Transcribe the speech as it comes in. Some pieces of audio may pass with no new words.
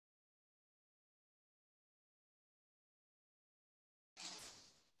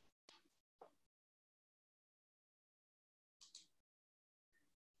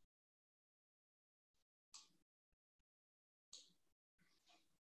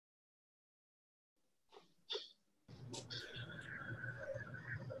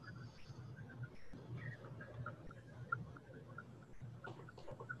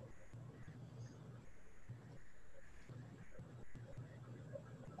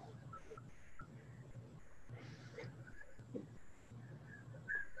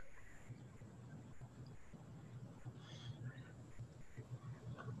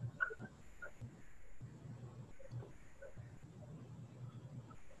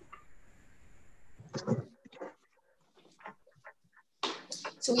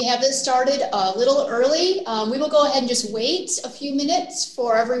So we have this started a little early. We will go ahead and just wait a few minutes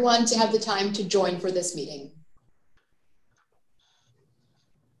for everyone to have the time to join for this meeting.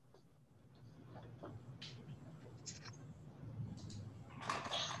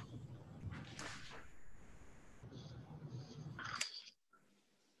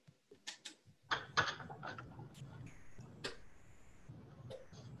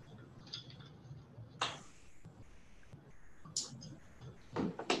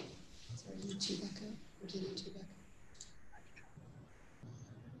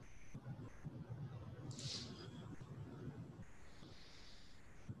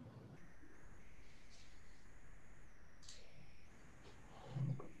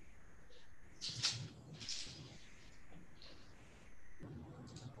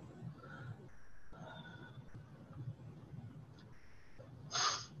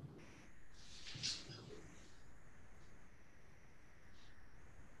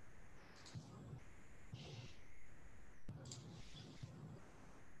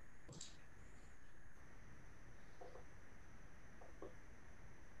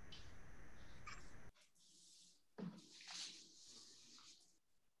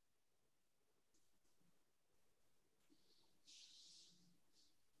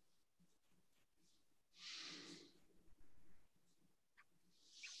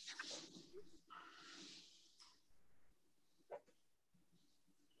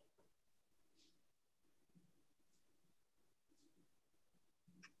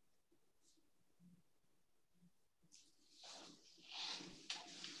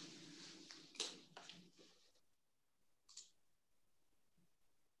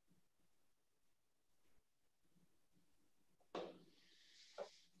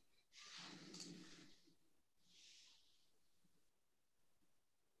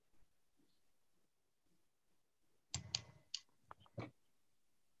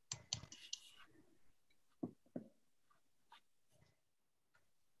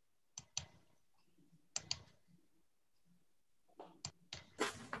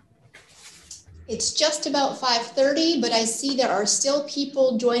 It's just about 5:30, but I see there are still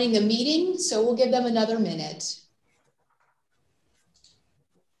people joining the meeting, so we'll give them another minute.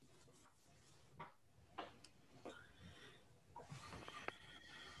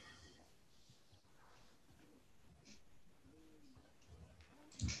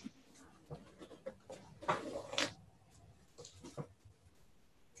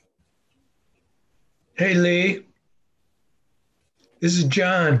 Hey, Lee, this is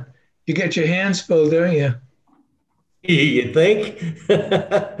John. You got your hands full, don't you? You think?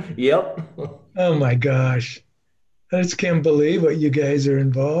 Yep. Oh my gosh. I just can't believe what you guys are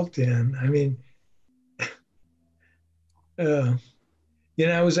involved in. I mean, uh,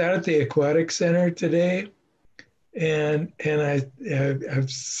 I was out at the aquatic center today, and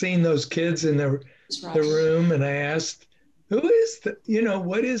I've seen those kids in the room, and I asked, who is the,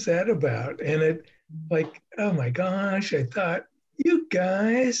 what is that about? And it, like, oh my gosh, I thought, you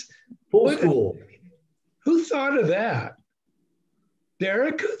guys, Full what, school. who thought of that?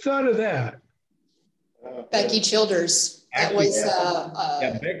 Derek, who thought of that? Becky Childers. That was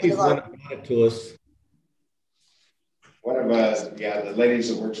Becky's one that brought it to us. One of the ladies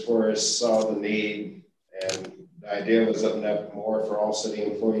that works for us saw the need, and the idea was open up more for all city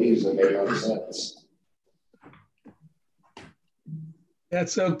employees, and made a lot of sense.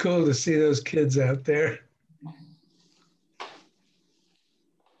 That's so cool to see those kids out there.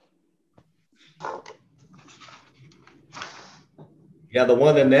 Yeah, the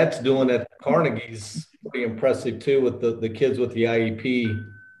one Annette's doing at Carnegie's pretty impressive too, with the kids with the IEP.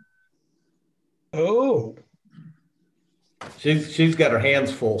 Oh. She's got her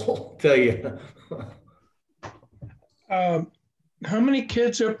hands full, I'll tell you. How many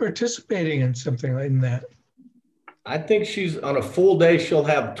kids are participating in something like that? I think she's on a full day, she'll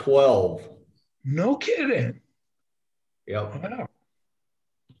have 12. No kidding. Yep. Wow.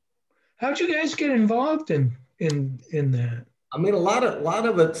 How'd you guys get involved in that? I mean, a lot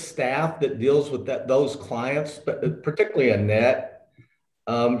of it's staff that deals with those clients, but particularly Annette.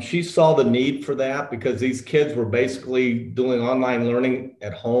 She saw the need for that because these kids were basically doing online learning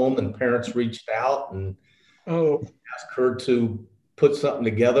at home, and parents reached out and asked her to put something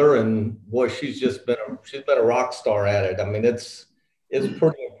together. And boy, she's been a rock star at it. I mean, it's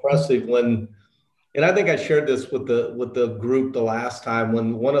pretty impressive and I think I shared this with the group the last time,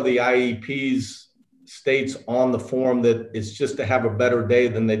 when one of the IEPs states on the form that it's just to have a better day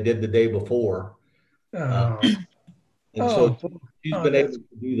than they did the day before. So she's been able to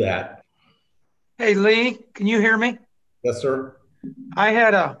do that. Hey, Lee, can you hear me? Yes, sir. I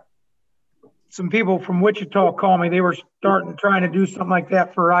had a some people from Wichita called me. They were trying to do something like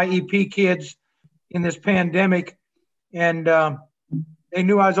that for IEP kids in this pandemic. And they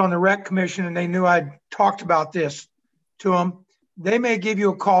knew I was on the rec commission, and they knew I'd talked about this to them. They may give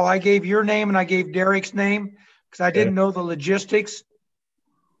you a call. I gave your name and I gave Derek's name because I didn't know the logistics,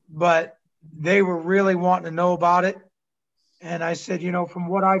 but they were really wanting to know about it. And I said, you know, from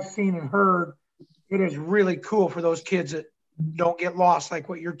what I've seen and heard, it is really cool for those kids that don't get lost like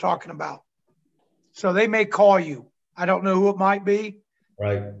what you're talking about. So they may call you. I don't know who it might be.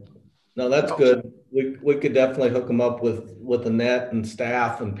 Right. No, that's good. We could definitely hook them up with Annette and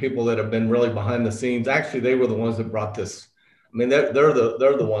staff and people that have been really behind the scenes. Actually, they were the ones that brought this. I mean, they're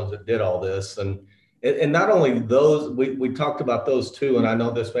the ones that did all this. And not only those, we talked about those too. And I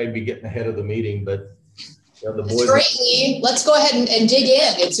know this may be getting ahead of the meeting, but the boys. That's great, Lee. Let's go ahead and dig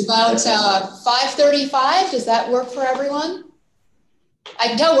in. It's about 5:35. Does that work for everyone? I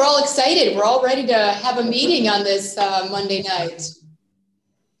can tell we're all excited. We're all ready to have a meeting on this Monday night.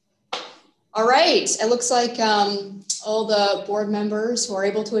 All right, it looks like all the board members who are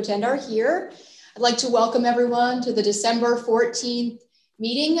able to attend are here. I'd like to welcome everyone to the December 14th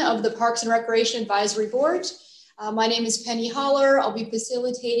meeting of the Parks and Recreation Advisory Board. My name is Penny Holler. I'll be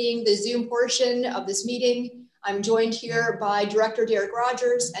facilitating the Zoom portion of this meeting. I'm joined here by Director Derek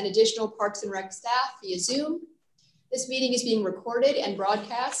Rogers and additional Parks and Rec staff via Zoom. This meeting is being recorded and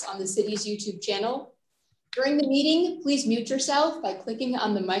broadcast on the city's YouTube channel. During the meeting, please mute yourself by clicking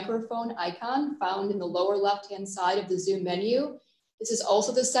on the microphone icon found in the lower left-hand side of the Zoom menu. This is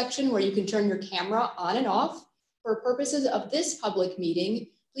also the section where you can turn your camera on and off. For purposes of this public meeting,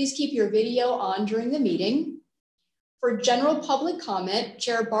 please keep your video on during the meeting. For general public comment,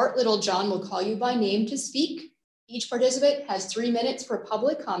 Chair Bart Littlejohn will call you by name to speak. Each participant has 3 minutes for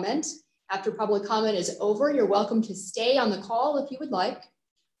public comment. After public comment is over, you're welcome to stay on the call if you would like.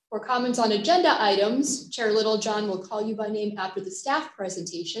 For comments on agenda items, Chair Littlejohn will call you by name after the staff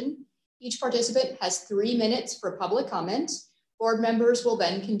presentation. Each participant has 3 minutes for public comment. Board members will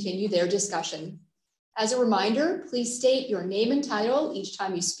then continue their discussion. As a reminder, please state your name and title each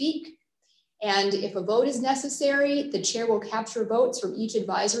time you speak. And if a vote is necessary, the chair will capture votes from each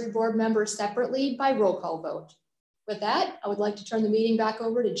advisory board member separately by roll call vote. With that, I would like to turn the meeting back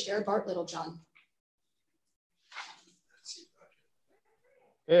over to Chair Bart Littlejohn.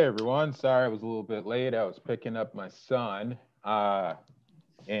 Hey everyone, sorry I was a little bit late. I was picking up my son.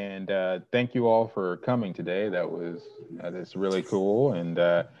 And thank you all for coming today. That is really cool. And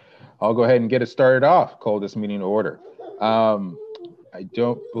I'll go ahead and get it started off. Call this meeting to order. I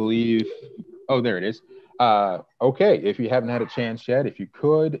don't believe, oh, there it is. Okay, if you haven't had a chance yet, if you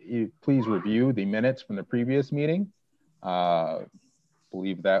could, please review the minutes from the previous meeting. I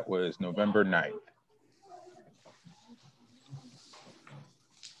believe that was November 9th.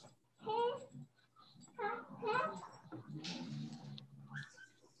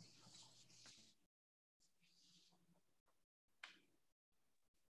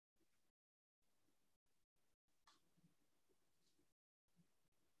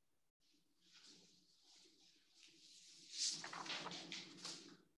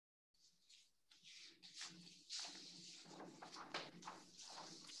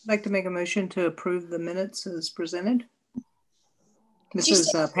 I'd like to make a motion to approve the minutes as presented.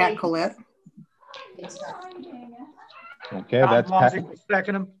 Mrs. Pat Collette. Okay, that's Pat. Will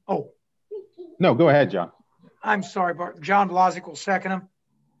second him. Oh. No, go ahead, John. I'm sorry, Bart. John Blazic will second him.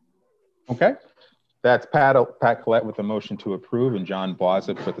 Okay, that's Pat Collette with the motion to approve and John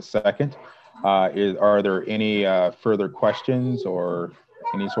Blazic for the second. Are there any further questions or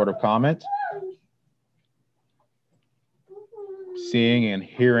any sort of comment? Seeing and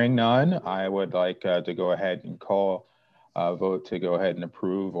hearing none, I would like to go ahead and call a vote to go ahead and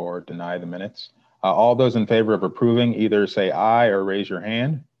approve or deny the minutes. All those in favor of approving, either say aye or raise your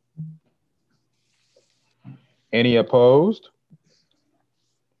hand. Any opposed?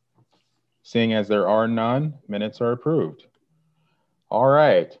 Seeing as there are none, minutes are approved. All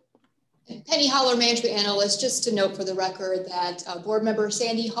right. Penny Holler, Management Analyst, just to note for the record that Board Member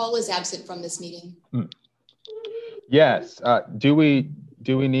Sandy Hall is absent from this meeting. Yes. Do we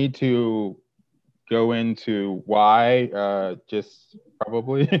need to go into why? Just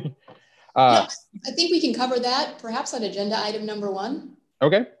probably. I think we can cover that perhaps on agenda item number 1.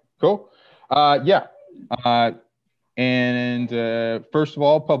 Okay. Cool. Yeah. And first of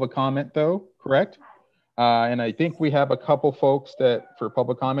all, public comment though, correct? And I think we have a couple folks that for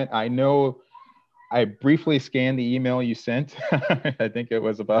public comment. I know I briefly scanned the email you sent. I think it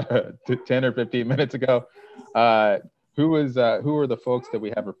was about 10 or 15 minutes ago. Who are the folks that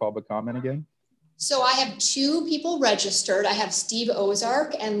we have for public comment again? So I have two people registered. I have Steve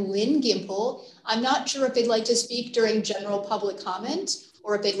Ozark and Lynn Gimple. I'm not sure if they'd like to speak during general public comment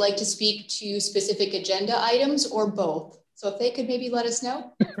or if they'd like to speak to specific agenda items or both. So if they could maybe let us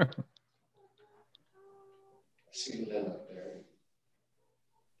know. See Lynn up there.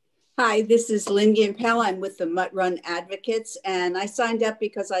 Hi, this is Lynn Gimpel. I'm with the Mutt Run Advocates, and I signed up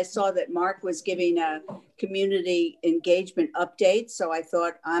because I saw that Mark was giving a community engagement update. So I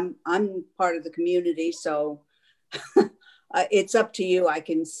thought I'm part of the community, so it's up to you. I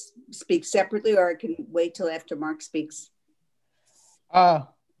can speak separately, or I can wait till after Mark speaks. Yeah,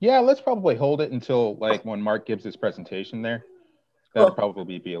 let's probably hold it until like when Mark gives his presentation there. That'd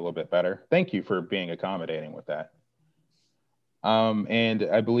probably be a little bit better. Thank you for being accommodating with that. And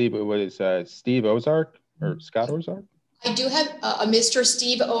I believe it was Steve Ozark or Scott Ozark. I do have a Mr.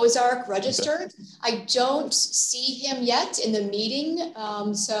 Steve Ozark registered. Okay. I don't see him yet in the meeting.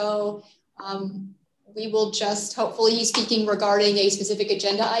 We will just, hopefully he's speaking regarding a specific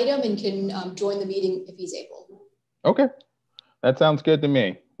agenda item and can join the meeting if he's able. Okay, that sounds good to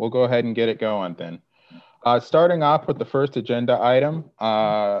me. We'll go ahead and get it going then. Starting off with the first agenda item,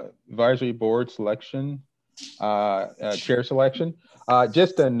 advisory board selection. Chair selection.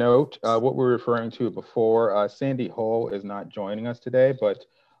 Just a note, what we were referring to before, Sandy Hull is not joining us today, but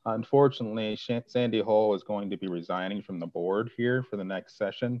unfortunately, Sandy Hull is going to be resigning from the board here for the next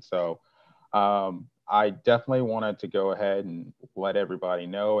session. So I definitely wanted to go ahead and let everybody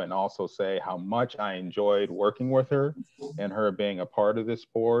know and also say how much I enjoyed working with her and her being a part of this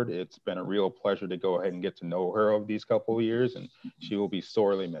board. It's been a real pleasure to go ahead and get to know her over these couple of years, and she will be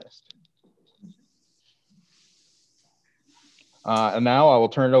sorely missed. And now I will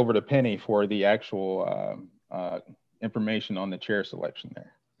turn it over to Penny for the actual information on the chair selection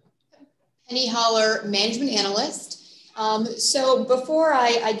there. Penny Holler, management analyst. So before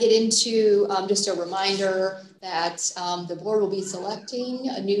I get into just a reminder that the board will be selecting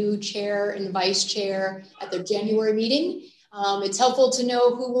a new chair and vice chair at their January meeting. It's helpful to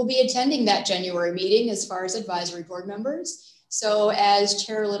know who will be attending that January meeting as far as advisory board members. So as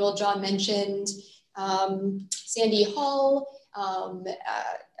Chair Littlejohn mentioned, Sandy Hull,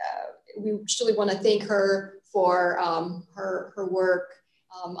 we truly want to thank her for her work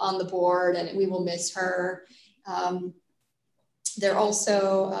on the board, and we will miss her. There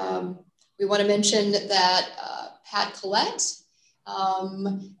also, we want to mention that Pat Collette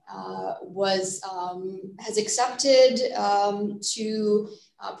has accepted to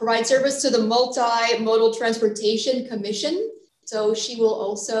provide service to the Multimodal Transportation Commission. So she will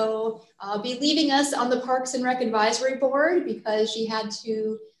also be leaving us on the Parks and Rec Advisory Board because she had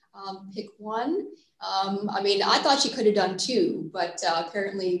to pick one. I mean, I thought she could have done two, but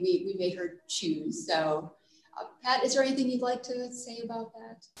apparently we made her choose. So Pat, is there anything you'd like to say about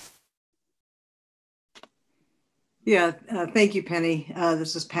that? Yeah, thank you, Penny.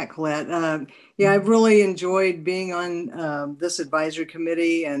 This is Pat Collette. Yeah, I've really enjoyed being on this advisory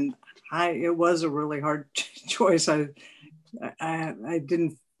committee, and it was a really hard choice. I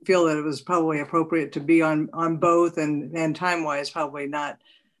didn't feel that it was probably appropriate to be on both, and time-wise probably not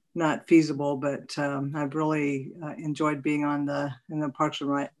feasible. But I've really enjoyed being in the Parks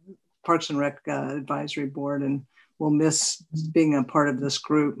and Rec advisory board, and will miss being a part of this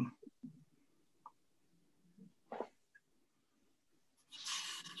group.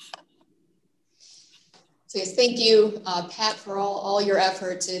 So yes, thank you, Pat, for all your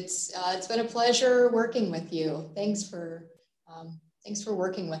efforts. It's been a pleasure working with you. Thanks for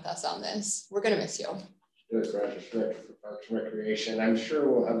working with us on this. We're going to miss you. As Director for Parks and Recreation, I'm sure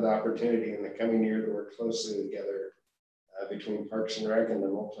we'll have the opportunity in the coming year to work closely together between Parks and Rec and the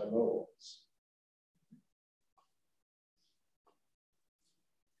multimodals.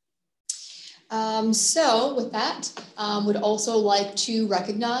 So with that, would also like to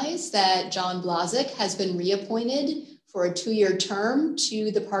recognize that John Blazik has been reappointed for a 2-year term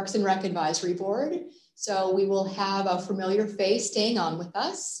to the Parks and Rec Advisory Board. So we will have a familiar face staying on with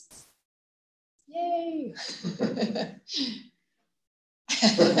us. Yay!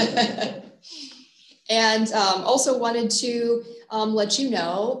 And also wanted to let you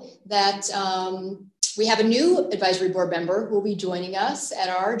know that we have a new advisory board member who will be joining us at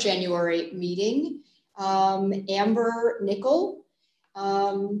our January meeting, Amber Nickel.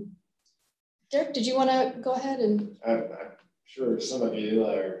 Derek, did you want to go ahead and? I'm sure some of you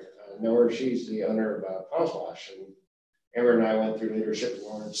know her. She's the owner of Paws Wash, and Amber and I went through leadership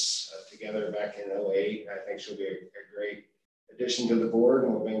awards together back in 2008. I think she'll be a great addition to the board,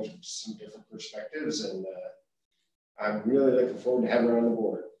 and we'll bring some different perspectives, and I'm really looking forward to having her on the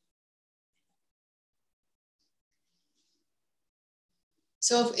board.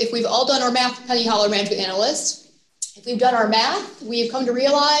 So if we've all done our math, Penny Holler, management analyst, if we've done our math, we've come to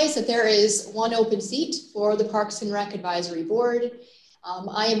realize that there is one open seat for the Parks and Rec Advisory Board.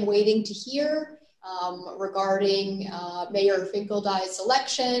 I am waiting to hear regarding Mayor Finkeldye's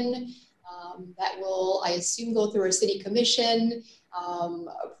selection. That will, I assume, go through a city commission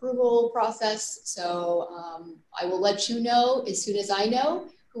approval process. So I will let you know as soon as I know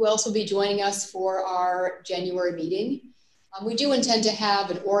who else will be joining us for our January meeting. We do intend to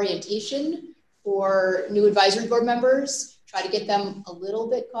have an orientation for new advisory board members, try to get them a little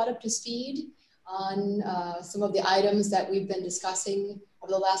bit caught up to speed on some of the items that we've been discussing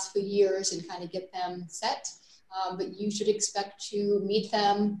over the last few years and kind of get them set. But you should expect to meet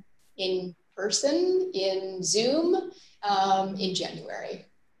them in person, in Zoom, in January.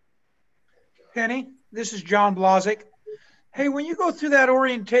 Penny, this is John Blazik. Hey, when you go through that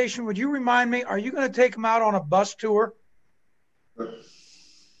orientation, would you remind me, are you going to take them out on a bus tour? A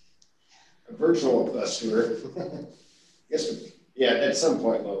virtual bus tour. Yes, yeah, at some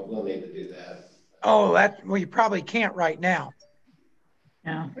point we'll need to do that. Oh, well, you probably can't right now.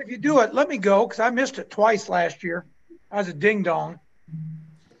 Yeah. If you do it, let me go, because I missed it twice last year. I was a ding dong.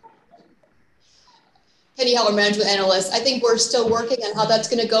 Penny Heller, management analyst. I think we're still working on how that's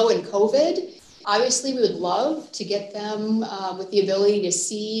going to go in COVID. Obviously, we would love to get them with the ability to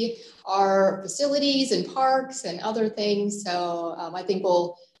see our facilities and parks and other things. So I think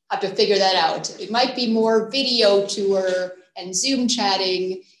we'll have to figure that out. It might be more video tour and Zoom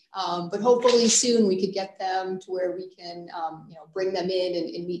chatting, but hopefully soon we could get them to where we can bring them in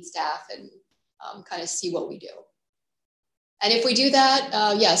and meet staff and kind of see what we do. And if we do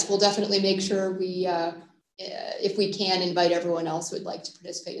that, yes, we'll definitely make sure we, if we can, invite everyone else who would like to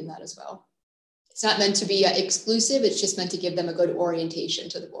participate in that as well. It's not meant to be exclusive, it's just meant to give them a good orientation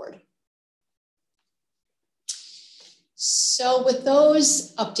to the board. So with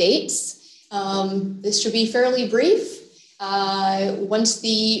those updates, this should be fairly brief. Once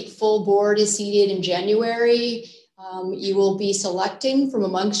the full board is seated in January, you will be selecting from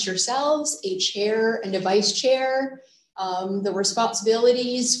amongst yourselves a chair and a vice chair. The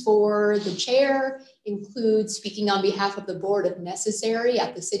responsibilities for the chair include speaking on behalf of the board if necessary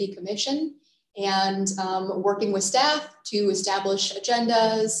at the city commission and working with staff to establish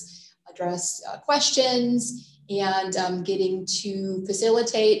agendas, address questions, and getting to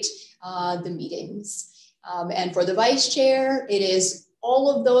facilitate the meetings. And for the vice chair, it is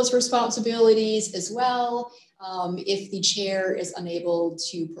all of those responsibilities as well if the chair is unable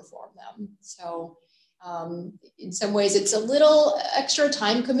to perform them. So in some ways, it's a little extra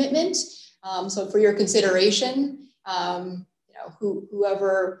time commitment. So for your consideration,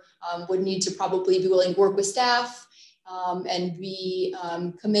 whoever would need to probably be willing to work with staff and be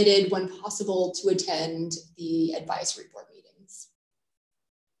committed when possible to attend the advisory board meetings.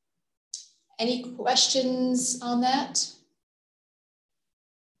 Any questions on that?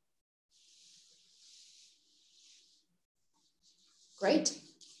 Great.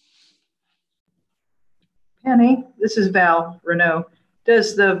 Penny, this is Val Renault.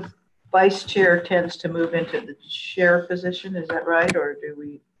 Does the vice chair tends to move into the chair position? Is that right? Or do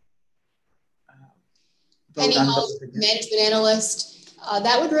we Penny Hall, management analyst.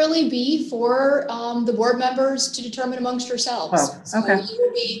 That would really be for the board members to determine amongst yourselves. Oh, okay. So you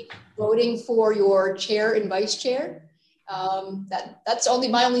will be voting for your chair and vice chair. That's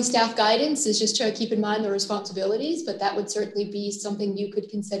my only staff guidance is just to keep in mind the responsibilities, but that would certainly be something you could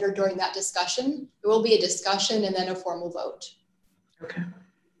consider during that discussion. There will be a discussion and then a formal vote. Okay,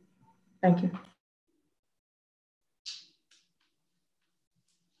 thank you.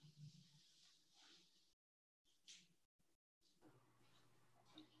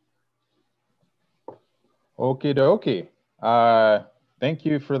 Okie dokie. Thank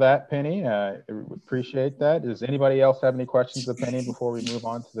you for that, Penny. I appreciate that. Does anybody else have any questions of Penny before we move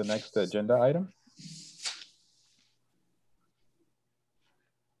on to the next agenda item?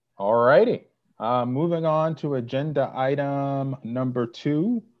 All righty. Moving on to agenda item number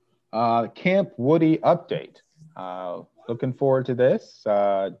 2, Camp Woody update. Looking forward to this.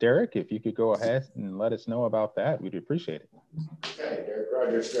 Derek, if you could go ahead and let us know about that, we'd appreciate it. Okay, Derek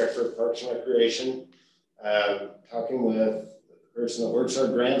Rogers, Director of Parks and Recreation. Talking with the person that works our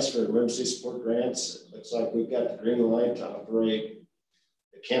grants for emergency support grants. It looks like we've got the green light to operate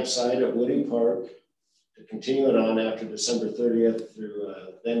the campsite at Woody Park to continue it on after December 30th through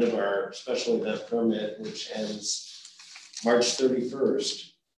the end of our special event permit, which ends March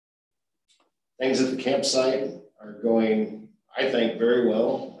 31st. Things at the campsite are going, I think, very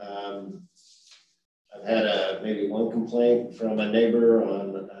well. I've had maybe one complaint from a neighbor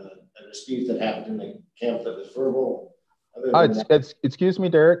on a dispute that happened in the camp that was verbal. Excuse me,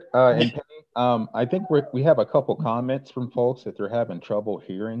 Derek and Penny. I think we have a couple comments from folks that they're having trouble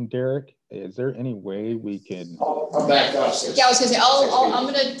hearing Derek. Is there any way we can? I'll back off. Yeah, I was gonna say, I'm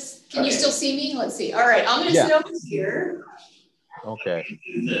gonna, can you still see me? Let's see. All right, I'm gonna sit over here. Okay.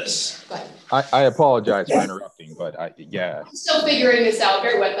 Do this. Go ahead. I apologize for interrupting, but yeah. I'm still figuring this out.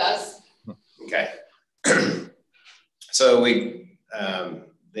 Bear with us. Okay. So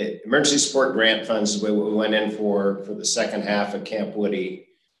the emergency support grant funds is what we went in for the second half of Camp Woody,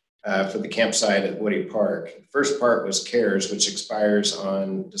 for the campsite at Woody Park. The first part was CARES, which expires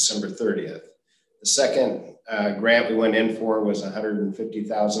on December 30th. The second grant we went in for was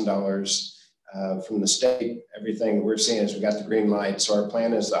 $150,000 from the state. Everything we're seeing is we got the green light. So our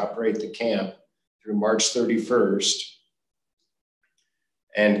plan is to operate the camp through March 31st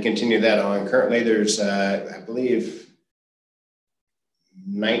and continue that on. Currently there's, I believe,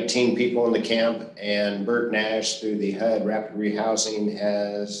 19 people in the camp, and Bert Nash through the HUD Rapid Rehousing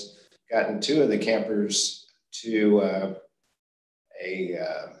has gotten 2 of the campers to a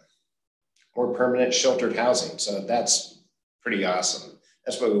more permanent sheltered housing. So that's pretty awesome.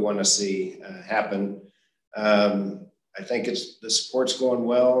 That's what we want to see happen. I think the support's going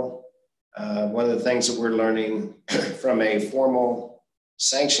well. One of the things that we're learning from a formal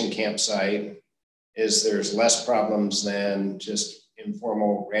sanctioned campsite is there's less problems than just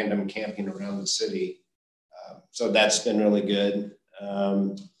informal random camping around the city. So that's been really good.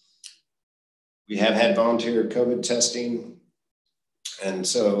 We have had volunteer COVID testing. And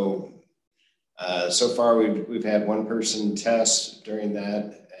so, so far we've had 1 person test during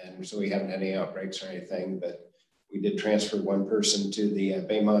that. And so we haven't had any outbreaks or anything, but we did transfer 1 person to the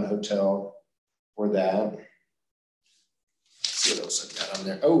Baymont Hotel for that. Let's see what else I've got on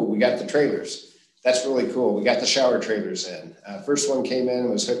there. Oh, we got the trailers. That's really cool. We got the shower trailers in. First one came in and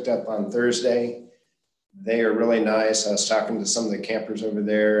was hooked up on Thursday. They are really nice. I was talking to some of the campers over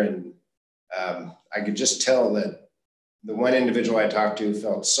there, and I could just tell that the one individual I talked to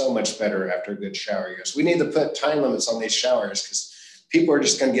felt so much better after a good shower. He goes, we need to put time limits on these showers because people are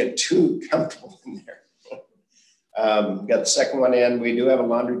just going to get too comfortable in there. Got the second one in. We do have a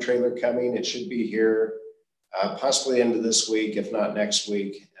laundry trailer coming. It should be here possibly into this week, if not next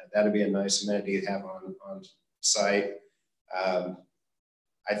week. That'd be a nice amenity to have on site.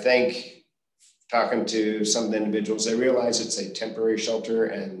 I think talking to some of the individuals, they realize it's a temporary shelter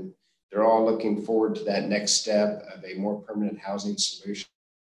and they're all looking forward to that next step of a more permanent housing solution.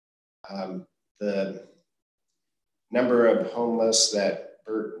 The number of homeless that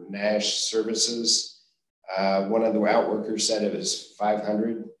Bert Nash services, one of the outworkers said it was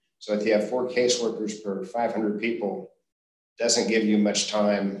 500. So if you have 4 caseworkers per 500 people, doesn't give you much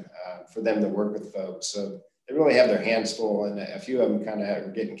time for them to work with folks. So they really have their hands full, and a few of them kind of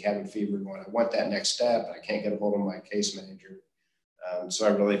are getting cabin fever going, I want that next step. I can't get a hold of my case manager. So I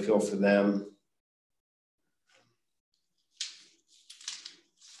really feel for them.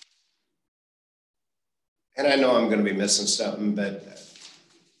 And I know I'm going to be missing something, but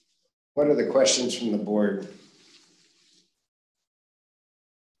what are the questions from the board?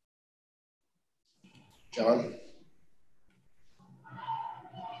 John?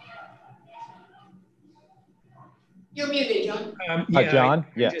 You're muted, John. Yeah, John?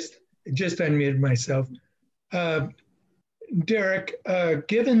 I just unmuted myself. Derek,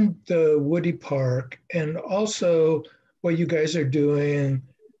 given the Woody Park and also what you guys are doing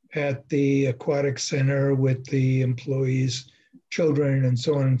at the aquatic center with the employees, children, and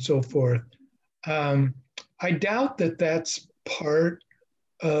so on and so forth, I doubt that that's part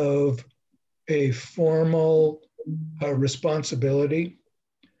of a formal responsibility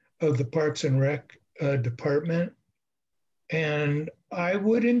of the Parks and Rec department. And I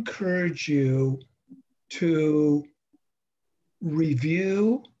would encourage you to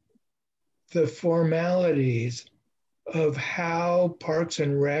review the formalities of how Parks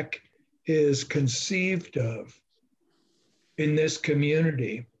and Rec is conceived of in this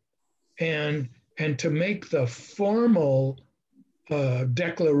community, and to make the formal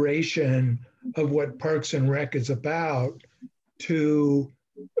declaration of what Parks and Rec is about to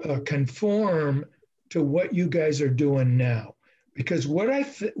conform to what you guys are doing now. Because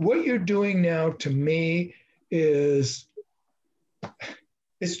what you're doing now to me is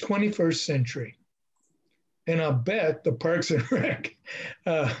 21st century. And I'll bet the Parks and Rec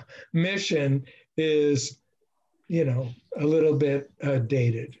mission is, a little bit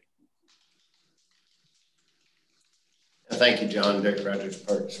dated. Thank you, John. Derek Rogers,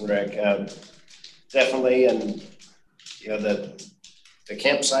 Parks and Rec. Definitely, and the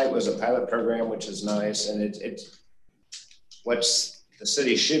campsite was a pilot program, which is nice, and it's what's the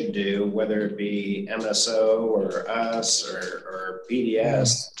city should do, whether it be MSO or us or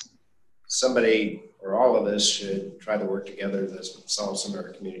PDS, somebody or all of us should try to work together to solve some of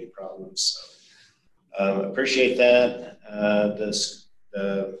our community problems. So, appreciate that.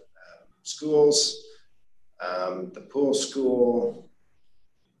 The schools, the pool school,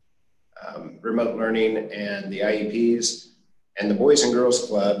 remote learning, and the IEPs, and the Boys and Girls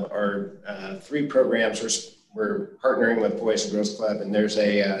Club are 3 programs we're partnering with Boys and Girls Club, and there's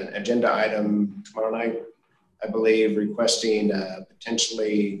an agenda item tomorrow night, I believe, requesting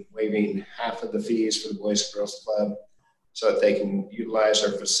potentially waiving half of the fees for the Boys and Girls Club so that they can utilize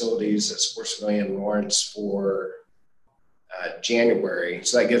our facilities at Sportsville and Lawrence for January.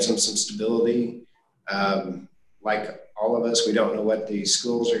 So that gives them some stability. Like all of us, we don't know what the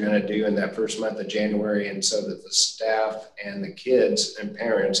schools are going to do in that first month of January, and so that the staff and the kids and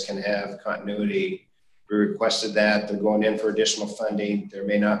parents can have continuity. We requested that. They're going in for additional funding. There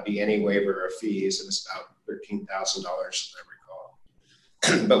may not be any waiver of fees. It was about $13,000, as I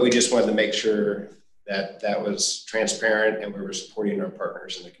recall. But we just wanted to make sure that that was transparent and we were supporting our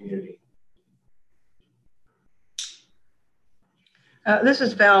partners in the community. This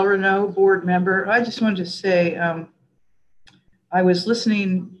is Val Renault, board member. I just wanted to say, I was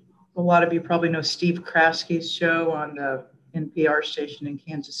listening, a lot of you probably know Steve Kraski's show on the NPR station in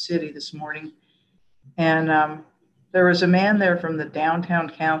Kansas City this morning. And there was a man there from the downtown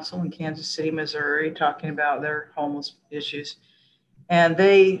council in Kansas City, Missouri, talking about their homeless issues. And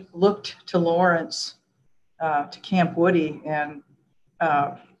they looked to Lawrence, to Camp Woody, and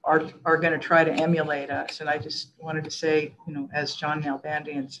are going to try to emulate us. And I just wanted to say, you know, as John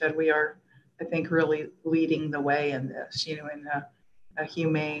Nalbandian said, we are, I think, really leading the way in this, you know, in a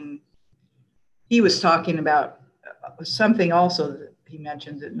humane. He was talking about something also that he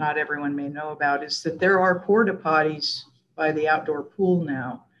mentioned that not everyone may know about, is that there are porta potties by the outdoor pool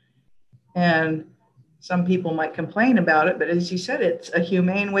now. And some people might complain about it, but as he said, it's a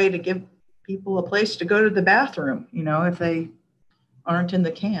humane way to give people a place to go to the bathroom, you know, if they aren't in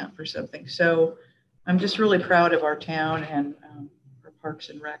the camp or something. So I'm just really proud of our town and our Parks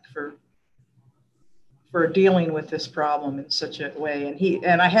and Rec for dealing with this problem in such a way.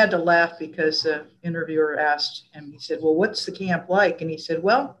 And I had to laugh because the interviewer asked him, he said, well, what's the camp like? And he said,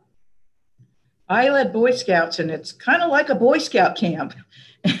 well, I led Boy Scouts and it's kind of like a Boy Scout camp.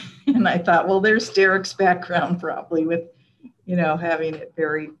 And I thought, well, there's Derek's background probably with, you know, having it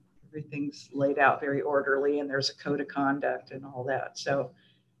everything's laid out very orderly and there's a code of conduct and all that. So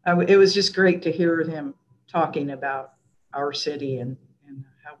it was just great to hear him talking about our city and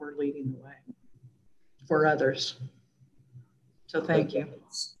how we're leading the way for others. So thank you.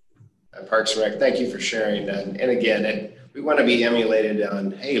 Parks and Rec, thank you for sharing that. And again, we want to be emulated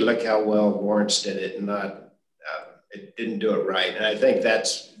on, hey, look how well Lawrence did it and not, it didn't do it right. And I think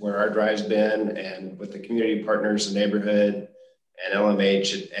that's where our drive's been, and with the community partners, the neighborhood and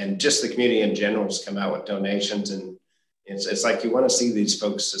LMH and just the community in general has come out with donations. And it's like you want to see these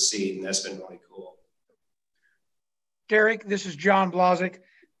folks succeed, and that's been really cool. Derek, this is John Blazik.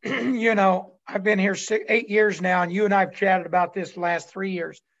 You know, I've been here 8 years now, and you and I have chatted about this the last 3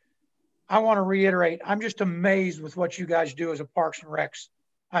 years. I want to reiterate, I'm just amazed with what you guys do as a Parks and Recs.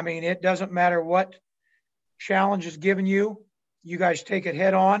 I mean, it doesn't matter what challenge is given you, you guys take it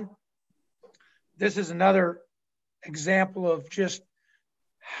head on. This is another example of just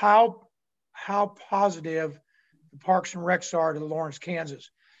how positive the Parks and Recs are to Lawrence, Kansas.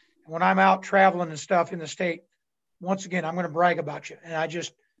 And when I'm out traveling and stuff in the state, once again, I'm going to brag about you. And I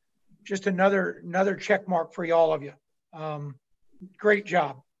just another check mark for all of you. Great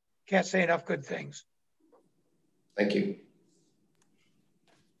job. Can't say enough good things. Thank you.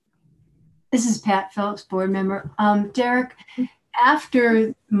 This is Pat Phillips, board member. Derek,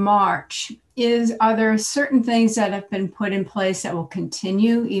 after March, are there certain things that have been put in place that will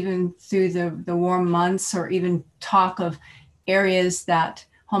continue even through the warm months, or even talk of areas that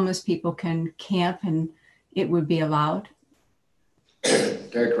homeless people can camp and it would be allowed?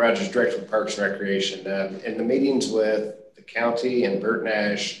 Derek Rogers, Director of Parks and Recreation. In the meetings with the county and Burt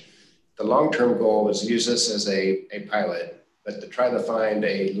Nash, the long-term goal was to use this as a pilot, but to try to find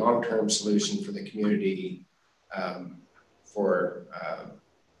a long-term solution for the community for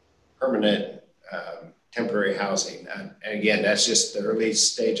permanent temporary housing. And again, that's just the early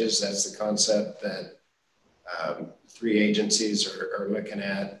stages. That's the concept that 3 agencies are looking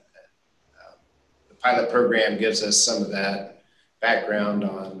at. The pilot program gives us some of that background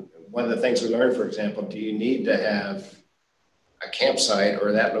on one of the things we learned, for example, do you need to have a campsite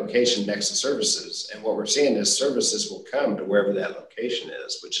or that location next to services? And what we're seeing is services will come to wherever that location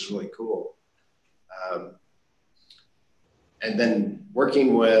is, which is really cool. And then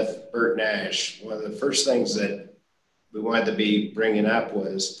working with Bert Nash, one of the first things that we wanted to be bringing up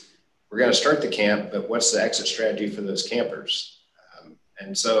was, we're going to start the camp, but what's the exit strategy for those campers?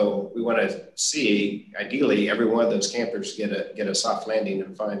 And so we want to see, ideally, every one of those campers get a soft landing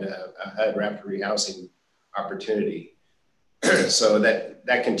and find a HUD rapid rehousing opportunity. So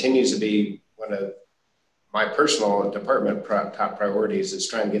that continues to be one of my personal department top priorities, is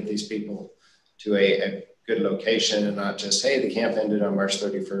trying to get these people to a good location and not just, hey, the camp ended on March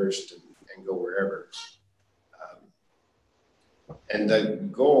 31st and go wherever. And the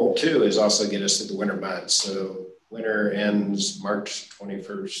goal too is also get us through the winter months. So winter ends March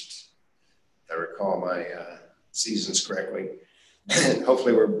 21st, if I recall my seasons correctly. And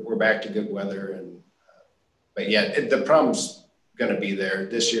hopefully we're back to good weather. And but yeah, the problem's going to be there.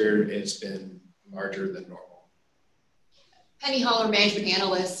 This year it's been larger than normal. Penny Holler, management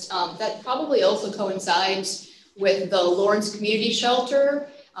analyst. That probably also coincides with the Lawrence Community Shelter.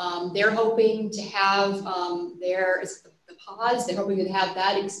 They're hoping to have the pause. They're hoping to have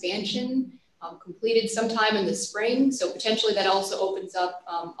that expansion completed sometime in the spring. So potentially that also opens up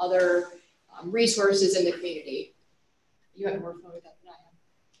other resources in the community. You have more fun with that than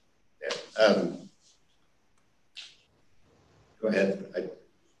I have. Yeah. Go ahead,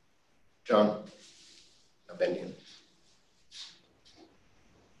 John. Bendian.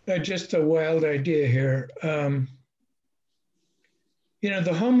 Just a wild idea here. You know,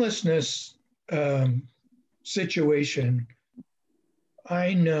 the homelessness situation,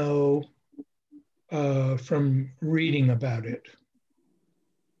 I know from reading about it.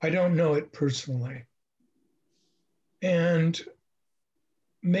 I don't know it personally. And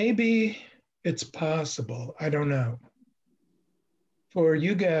maybe it's possible, I don't know, for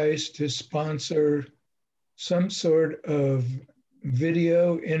you guys to sponsor some sort of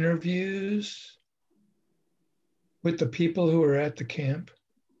video interviews with the people who are at the camp,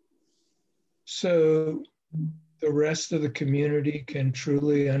 so the rest of the community can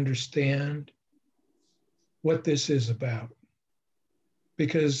truly understand what this is about.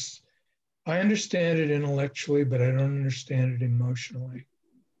 Because I understand it intellectually, but I don't understand it emotionally.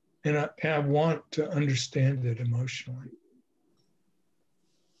 And I want to understand it emotionally.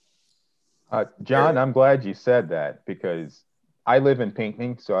 John, I'm glad you said that, because I live in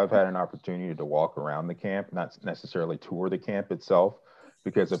Pinckney, so I've had an opportunity to walk around the camp, not necessarily tour the camp itself,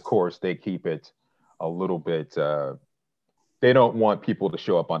 because of course they keep it a little bit, they don't want people to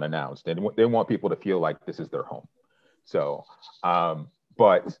show up unannounced. They want people to feel like this is their home. So,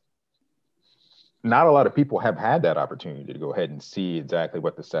 but not a lot of people have had that opportunity to go ahead and see exactly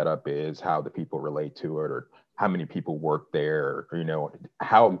what the setup is, how the people relate to it, or how many people work there, or, you know,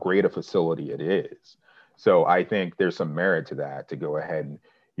 how great a facility it is. So I think there's some merit to that, to go ahead and,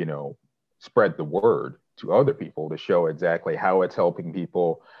 you know, spread the word to other people to show exactly how it's helping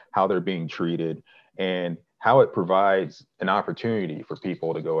people, how they're being treated, and how it provides an opportunity for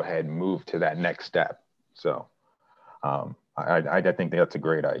people to go ahead and move to that next step. So I think that's a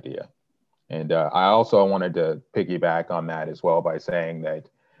great idea. And I also wanted to piggyback on that as well by saying that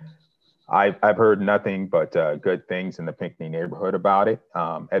I've heard nothing but good things in the Pinckney neighborhood about it.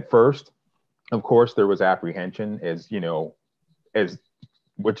 At first, of course, there was apprehension,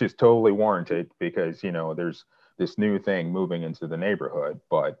 which is totally warranted, because, you know, there's this new thing moving into the neighborhood.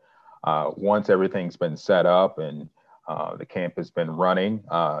 But once everything's been set up and the camp has been running,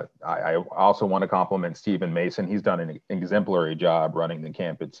 I also want to compliment Stephen Mason. He's done an exemplary job running the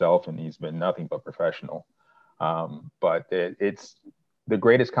camp itself, and he's been nothing but professional. But it's the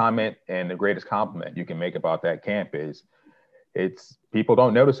greatest comment and the greatest compliment you can make about that camp is people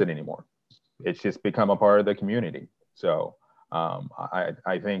don't notice it anymore. It's just become a part of the community. So I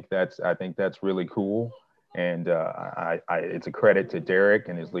think that's really cool. And it's a credit to Derek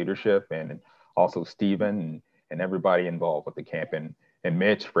and his leadership, and also Stephen and everybody involved with the camp, and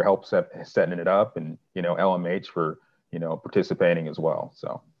Mitch for help setting it up, and, you know, LMH for, you know, participating as well.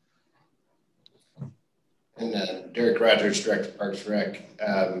 So. And Derek Rogers, Director of Parks Rec.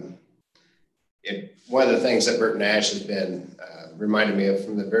 One of the things that Bert Nash has been reminded me of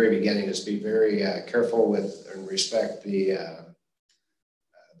from the very beginning is be very careful with and respect the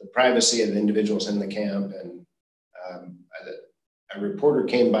privacy of the individuals in the camp. And a reporter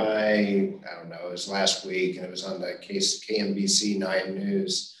came by, I don't know, it was last week, and it was on the KMBC 9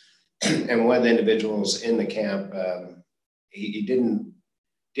 News. And one of the individuals in the camp, he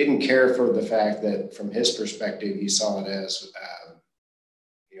didn't care for the fact that, from his perspective, he saw it as,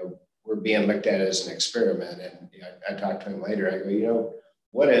 you know, we're being looked at as an experiment. And, you know, I talked to him later. I go, you know,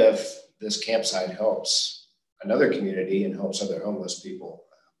 what if this campsite helps another community and helps other homeless people?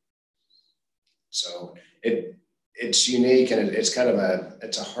 So it's unique, and it's kind of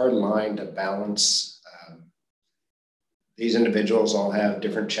it's a hard line to balance. These individuals all have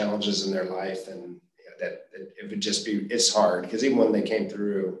different challenges in their life, and that it would just be, it's hard because even when they came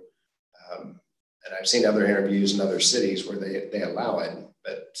through, and I've seen other interviews in other cities where they allow it,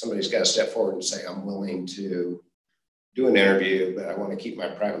 but somebody's got to step forward and say, I'm willing to do an interview, but I want to keep my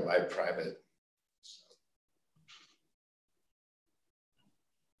private life private.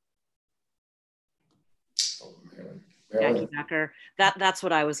 Jackie Becker. That's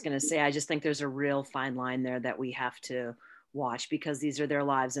what I was going to say. I just think there's a real fine line there that we have to watch, because these are their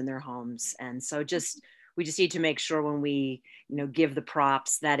lives and their homes. And so we just need to make sure when we, give the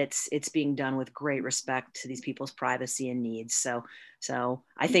props that it's being done with great respect to these people's privacy and needs. So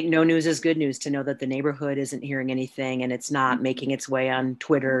I think no news is good news, to know that the neighborhood isn't hearing anything and it's not making its way on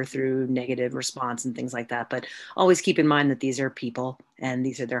Twitter through negative response and things like that. But always keep in mind that these are people and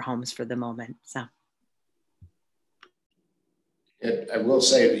these are their homes for the moment. So. I will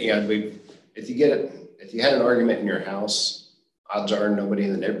say, if you had an argument in your house, odds are nobody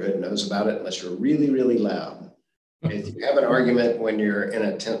in the neighborhood knows about it unless you're really, really loud. If you have an argument when you're in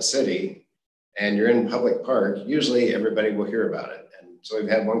a tent city and you're in public park, usually everybody will hear about it. And so we've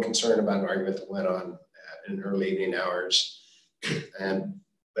had one concern about an argument that went on in early evening hours,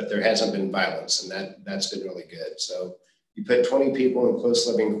 but there hasn't been violence, and that's been really good. So you put 20 people in close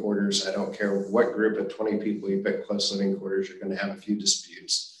living quarters. I don't care what group of 20 people you put close living quarters, you're going to have a few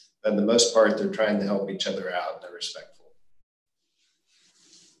disputes. But for the most part, they're trying to help each other out, and they're respectful.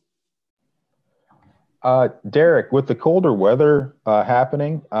 Derek, with the colder weather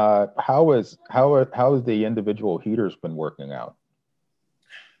happening, how has the individual heaters been working out?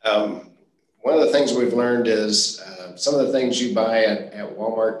 One of the things we've learned is some of the things you buy at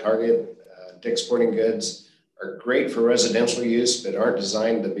Walmart, Target, Dick's Sporting Goods are great for residential use, but aren't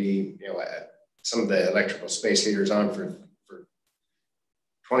designed to be, some of the electrical space heaters on for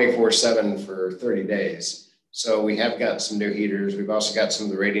 24/7 for 30 days. So we have got some new heaters. We've also got some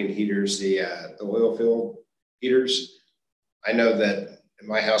of the radiant heaters, the oil filled heaters. I know that in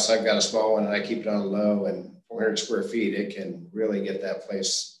my house, I've got a small one and I keep it on low, and 400 square feet, it can really get that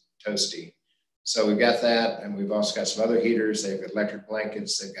place toasty. So we've got that. And we've also got some other heaters. They've got electric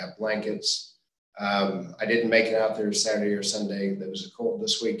blankets. They've got blankets. I didn't make it out there Saturday or Sunday. There was a cold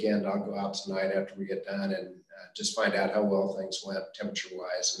this weekend. I'll go out tonight after we get done and just find out how well things went temperature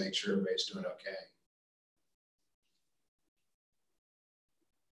wise and make sure everybody's doing okay.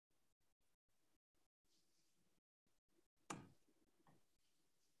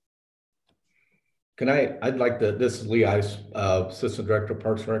 I'd like to, this is Lee Ice, Assistant Director of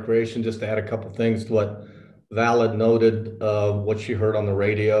Parks and Recreation, just to add a couple of things to what Val had noted, what she heard on the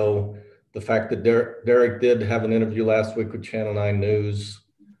radio, the fact that Derek did have an interview last week with Channel 9 News.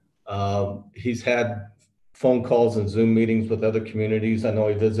 He's had phone calls and Zoom meetings with other communities. I know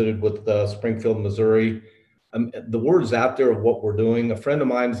he visited with Springfield, Missouri. The word's out there of what we're doing. A friend of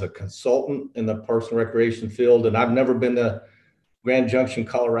mine is a consultant in the Parks and Recreation field, and I've never been to Grand Junction,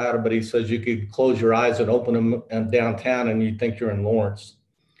 Colorado, but he says you could close your eyes and open them downtown and you'd think you're in Lawrence.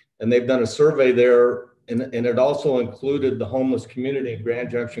 And they've done a survey there, and it also included the homeless community in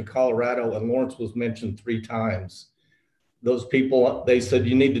Grand Junction, Colorado, and Lawrence was mentioned 3 times. Those people, they said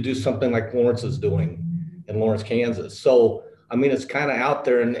you need to do something like Lawrence is doing in Lawrence, Kansas. So, I mean, it's kind of out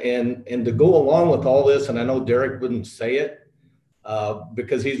there, and to go along with all this, and I know Derek wouldn't say it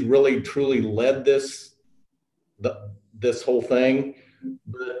because he's really truly led this whole thing.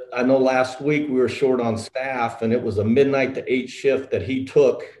 But I know last week we were short on staff, and it was a midnight to 8 shift that he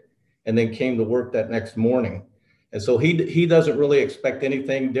took and then came to work that next morning. And so he doesn't really expect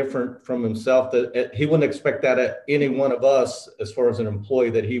anything different from himself. That he wouldn't expect that at any one of us as far as an employee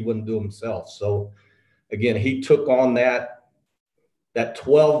that he wouldn't do himself. So again, he took on that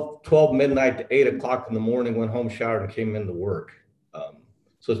 12 midnight to 8 o'clock in the morning, went home, showered, and came into work.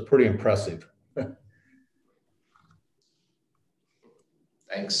 So it's pretty impressive.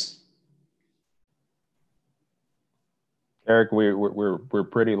 Thanks. Eric, we're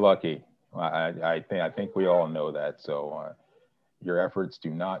pretty lucky. I think we all know that. So your efforts do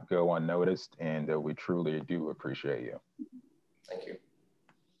not go unnoticed, and we truly do appreciate you. Thank you.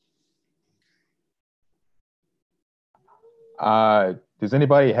 Does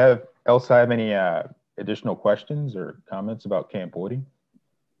anybody else have any additional questions or comments about Camp Woody?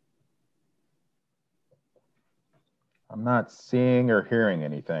 I'm not seeing or hearing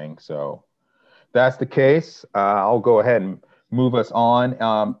anything. So if that's the case, I'll go ahead and move us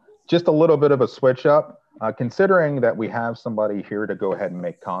on. Just a little bit of a switch up, considering that we have somebody here to go ahead and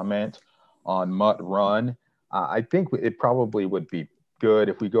make comment on Mutt Run. I think it probably would be good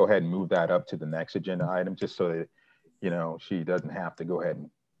if we go ahead and move that up to the next agenda item, just so that you know, she doesn't have to go ahead and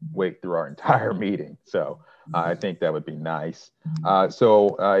wait through our entire meeting. So I think that would be nice.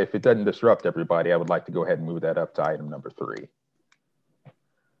 So if it doesn't disrupt everybody, I would like to go ahead and move that up to item number 3.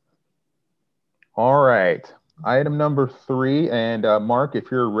 All right, item number 3, and Mark, if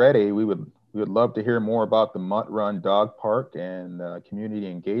you're ready, we would love to hear more about the Mutt Run Dog Park and community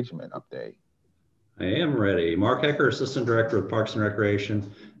engagement update. I am ready. Mark Hecker, Assistant Director of Parks and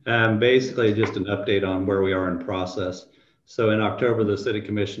Recreation. Basically just an update on where we are in process. So in October, the City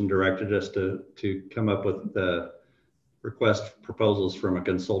Commission directed us to come up with the request proposals from a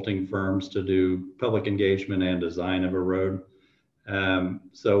consulting firms to do public engagement and design of a road.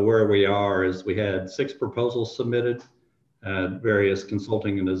 So where we are is we had 6 proposals submitted, various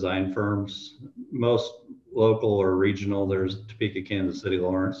consulting and design firms, most local or regional. There's Topeka, Kansas City,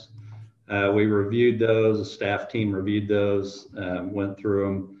 Lawrence. We reviewed those, the staff team reviewed those, went through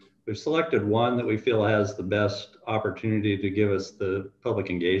them. We've selected one that we feel has the best opportunity to give us the public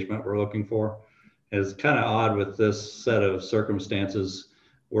engagement we're looking for. It's kind of odd with this set of circumstances.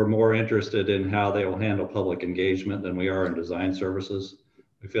 We're more interested in how they will handle public engagement than we are in design services.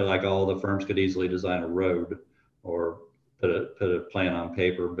 We feel like all the firms could easily design a road or put a plan on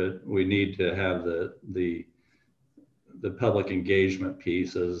paper, but we need to have the public engagement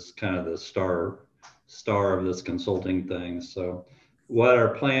piece as kind of the star of this consulting thing. So what our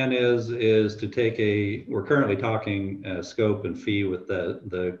plan is to take we're currently talking scope and fee with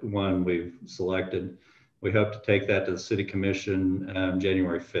the one we've selected. We hope to take that to the City Commission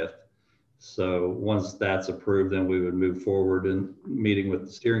January 5th. So once that's approved, then we would move forward in meeting with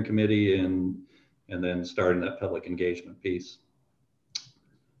the steering committee and then starting that public engagement piece.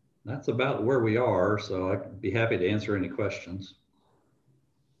 That's about where we are, so I'd be happy to answer any questions.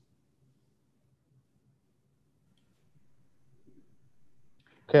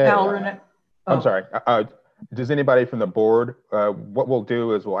 Okay. I'm sorry. Does anybody from the board, what we'll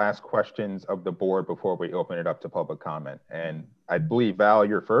do is we'll ask questions of the board before we open it up to public comment. And I believe, Val,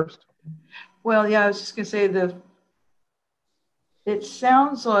 you're first. Well, yeah, I was just gonna say it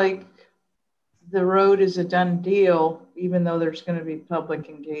sounds like the road is a done deal, even though there's going to be public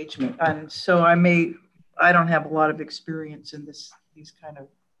engagement. And so I don't have a lot of experience in these kind of,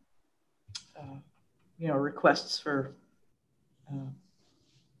 requests for,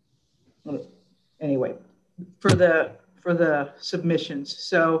 anyway, for the submissions.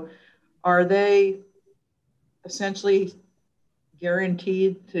 So are they essentially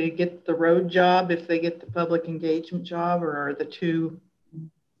guaranteed to get the road job if they get the public engagement job, or are the two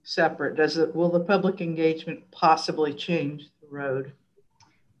separate? Will the public engagement possibly change the road?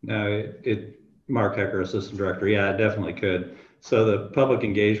 No, Mark Hecker, Assistant Director. Yeah, it definitely could. So the public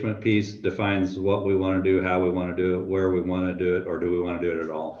engagement piece defines what we want to do, how we want to do it, where we want to do it, or do we want to do it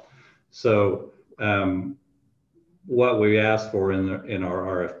at all. So what we asked for in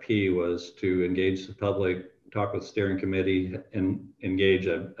our RFP was to engage the public, talk with steering committee, and engage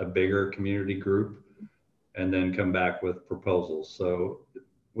a bigger community group, and then come back with proposals. So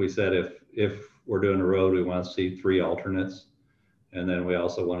we said if we're doing a road, we want to see 3 alternates, and then we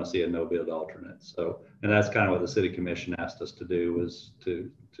also want to see a no-bid alternate. So, and that's kind of what the City Commission asked us to do, was to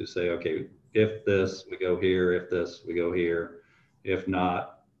say, okay, if this, we go here; if this, we go here. If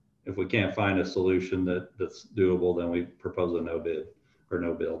not, if we can't find a solution that's doable, then we propose a no-bid or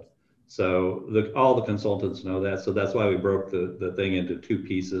no-build. So all the consultants know that. So that's why we broke the thing into 2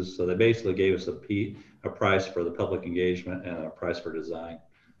 pieces. So they basically gave us a price for the public engagement and a price for design.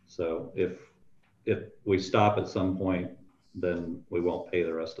 So if we stop at some point, then we won't pay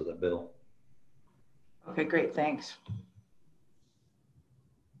the rest of the bill. Okay, great, thanks.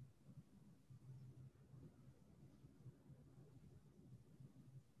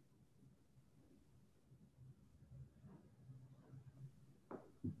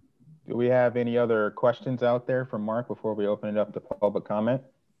 Do we have any other questions out there from Mark before we open it up to public comment?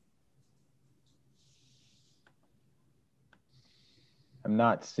 I'm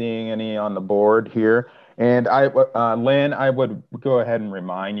not seeing any on the board here. And Lynn, I would go ahead and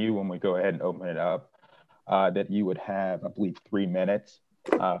remind you when we go ahead and open it up that you would have, I believe, 3 minutes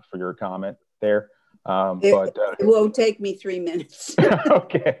for your comment there. It won't take me 3 minutes.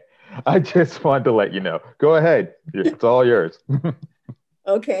 Okay, I just wanted to let you know. Go ahead, it's all yours.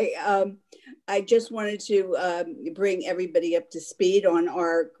 Okay, I just wanted to bring everybody up to speed on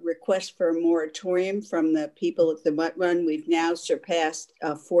our request for a moratorium from the people at the Mutt Run. We've now surpassed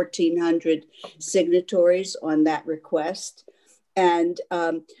 1,400 signatories on that request. And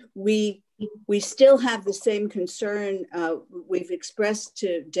we still have the same concern we've expressed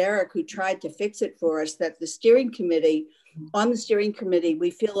to Derek, who tried to fix it for us, that the steering committee on the steering committee,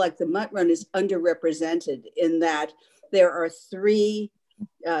 we feel like the Mutt Run is underrepresented in that there are three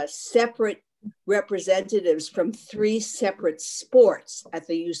separate representatives from three separate sports at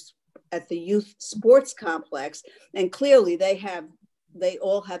the youth sports complex, and clearly they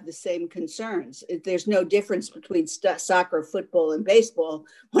all have the same concerns. There's no difference between soccer, football, and baseball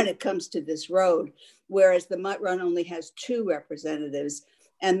when it comes to this road, whereas the Mutt Run only has two representatives,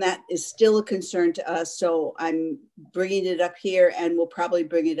 and that is still a concern to us. So I'm bringing it up here, and we'll probably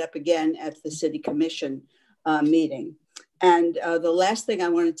bring it up again at the City Commission meeting. And the last thing I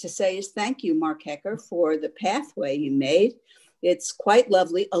wanted to say is thank you, Mark Hecker, for the pathway you made. It's quite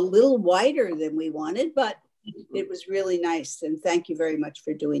lovely, a little wider than we wanted, but it was really nice. And thank you very much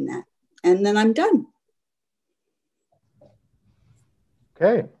for doing that. And then I'm done.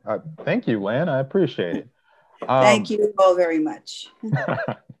 Okay, thank you, Lynn. I appreciate it. Thank you all very much.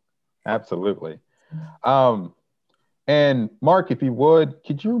 Absolutely. And Mark, if you would,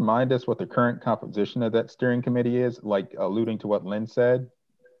 could you remind us what the current composition of that steering committee is, like alluding to what Lynn said?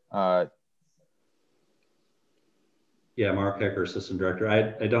 Yeah, Mark Hecker, Assistant Director.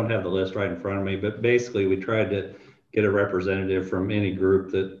 I don't have the list right in front of me, but basically we tried to get a representative from any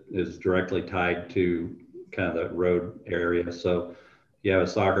group that is directly tied to kind of the road area. So you have a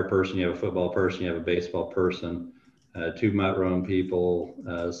soccer person, you have a football person, you have a baseball person, two Mutt Run people,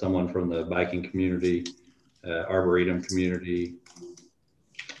 someone from the biking community, Arboretum community.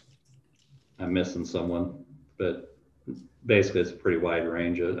 I'm missing someone, but basically it's a pretty wide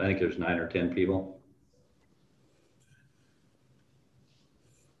range. I think there's 9 or 10 people.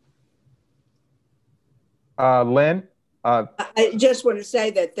 Lynn? I just want to say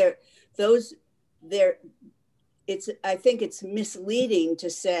that I think it's misleading to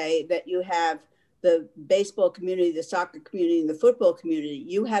say that you have the baseball community, the soccer community, and the football community.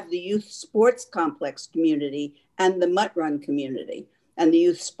 You have the youth sports complex community and the Mutt Run community. And the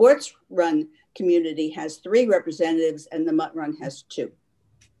youth sports run community has 3 representatives and the Mutt Run has 2.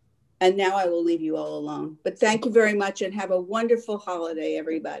 And now I will leave you all alone. But thank you very much and have a wonderful holiday,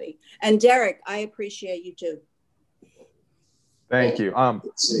 everybody. And Derek, I appreciate you too. Thank you.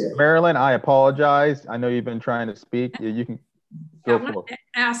 Marilyn, I apologize. I know you've been trying to speak. You can go for it.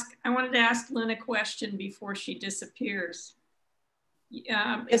 I wanted to ask Lynn a question before she disappears.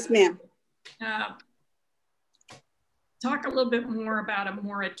 Yes, ma'am. Talk a little bit more about a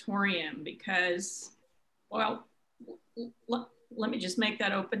moratorium because, well, let me just make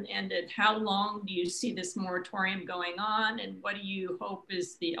that open-ended. How long do you see this moratorium going on, and what do you hope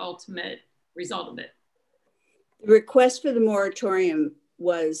is the ultimate result of it? The request for the moratorium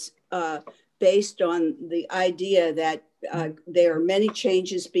was based on the idea that there are many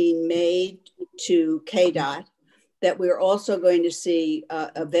changes being made to KDOT, that we're also going to see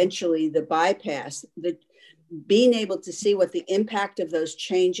eventually the bypass. Being able to see what the impact of those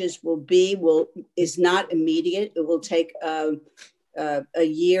changes will be is not immediate. It will take a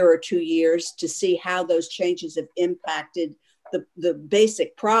year or 2 years to see how those changes have impacted the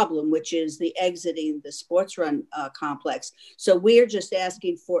basic problem, which is the exiting the sports run complex. So we're just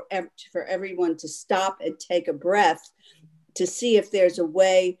asking for everyone to stop and take a breath to see if there's a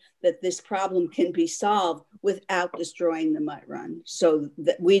way that this problem can be solved without destroying the Mutt Run. So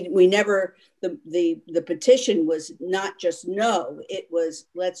that we never, the petition was not just no, it was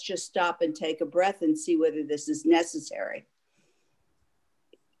let's just stop and take a breath and see whether this is necessary.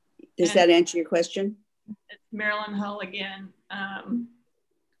 Does that answer your question? Marilyn Hull again.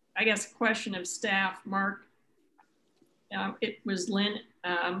 I guess a question of staff, Mark. It was Lynn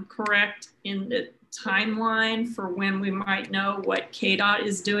correct in the timeline for when we might know what KDOT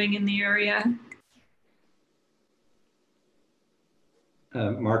is doing in the area?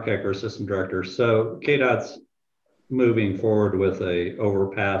 Mark Hecker, Assistant Director. So KDOT's moving forward with a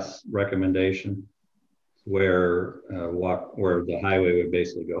overpass recommendation where the highway would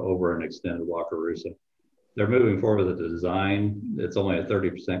basically go over an extended Wakarusa. They're moving forward with the design. It's only a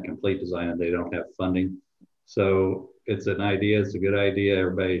 30% complete design and they don't have funding. So it's an idea, it's a good idea.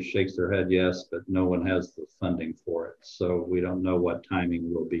 Everybody shakes their head yes, but no one has the funding for it. So we don't know what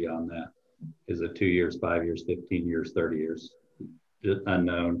timing will be on that. Is it 2 years, 5 years, 15 years, 30 years? Just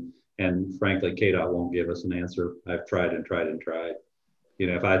unknown. And frankly, KDOT won't give us an answer. I've tried and tried and tried. You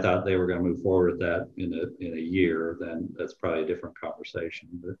know, if I thought they were going to move forward with that in a year, then that's probably a different conversation.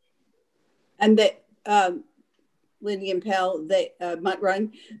 But. And that, Lindy and Pell, Mutt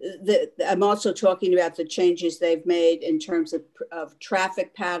Run, I'm also talking about the changes they've made in terms of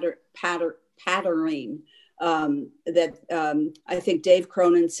traffic patterning. I think Dave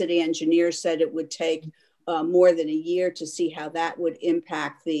Cronin, city engineer, said it would take more than a year to see how that would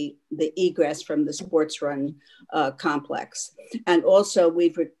impact the egress from the sports run complex. And also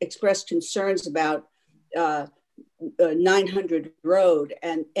we've expressed concerns about 900 road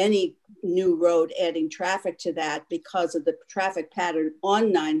and any new road adding traffic to that because of the traffic pattern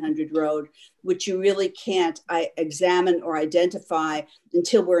on 900 road, which you really can't examine or identify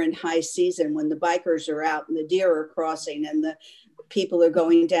until we're in high season when the bikers are out and the deer are crossing and the people are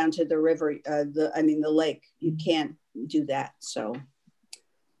going down to the river, the lake. You can't do that, so.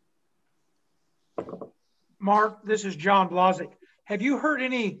 Mark, this is John Blazik. Have you heard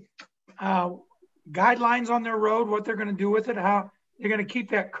any guidelines on their road, what they're going to do with it, how they're going to keep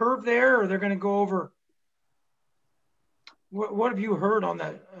that curve there, or they're going to go over? What have you heard on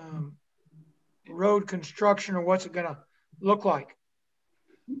that road construction, or what's it going to look like?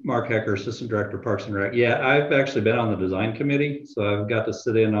 Mark Hecker, Assistant Director, Parks and Rec. Yeah, I've actually been on the design committee, so I've got to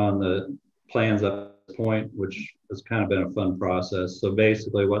sit in on the plans up to this point, which has kind of been a fun process. So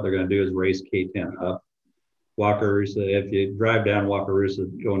basically what they're going to do is raise K10 up. Wakarusa, if you drive down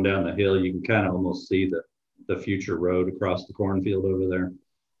Wakarusa going down the hill, you can kind of almost see the future road across the cornfield over there.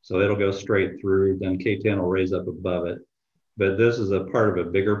 So it'll go straight through, then K10 will raise up above it. But this is a part of a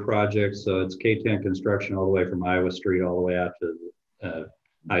bigger project. So it's K10 construction all the way from Iowa Street all the way out to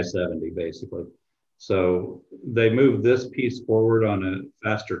I-70 basically. So they moved this piece forward on a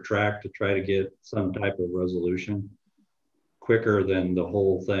faster track to try to get some type of resolution quicker than the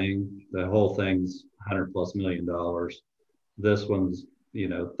whole thing. The whole thing's $100+ million. This one's,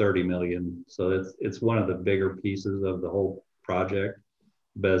 30 million. So it's one of the bigger pieces of the whole project,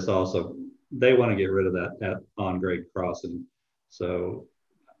 but it's also, they want to get rid of that on-grade crossing. So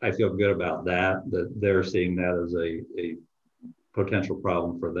I feel good about that they're seeing that as a potential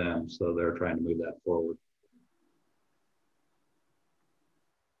problem for them. So they're trying to move that forward.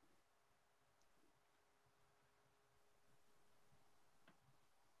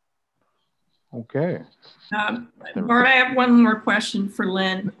 Okay. Bart, I have one more question for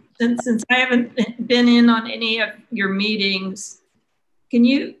Lynn. Since I haven't been in on any of your meetings, can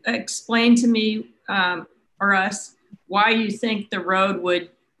you explain to me or us why you think the road would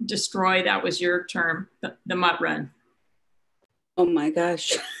destroy, that was your term, the Mutt Run? Oh my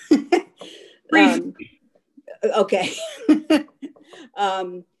gosh. Okay.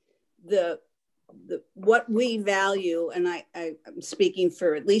 What we value, and I'm speaking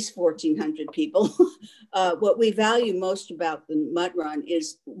for at least 1,400 people, what we value most about the Mutt Run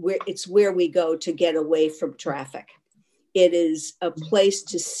is where we go to get away from traffic. It is a place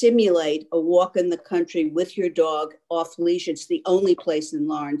to simulate a walk in the country with your dog off leash. It's the only place in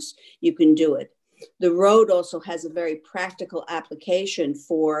Lawrence you can do it. The road also has a very practical application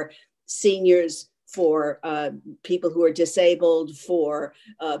for seniors, for people who are disabled, for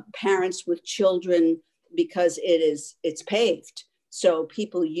parents with children, because it's paved. So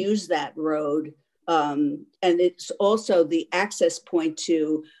people use that road. And it's also the access point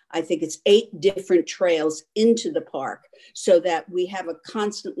to, I think it's 8 different trails into the park, so that we have a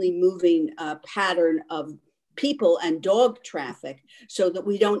constantly moving pattern of people and dog traffic, so that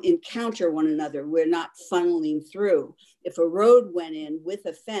we don't encounter one another. We're not funneling through. If a road went in with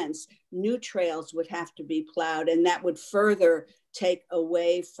a fence, new trails would have to be plowed, and that would further take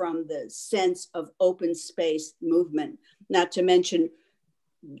away from the sense of open space movement. Not to mention,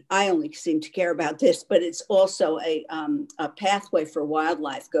 I only seem to care about this, but it's also a pathway for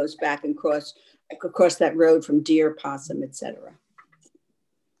wildlife, goes back and across that road from deer, possum, etc.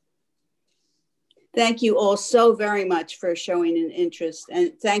 Thank you all so very much for showing an interest.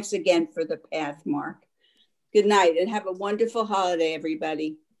 And thanks again for the path, Mark. Good night and have a wonderful holiday,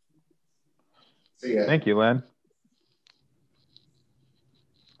 everybody. See ya. Thank you, Lynn.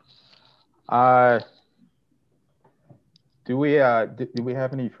 Do we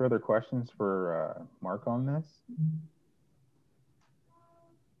have any further questions for Mark on this?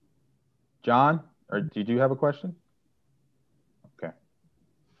 John, or did you have a question? Okay.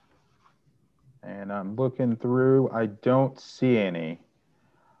 And I'm looking through, I don't see any.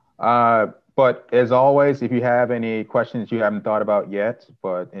 But as always, if you have any questions you haven't thought about yet,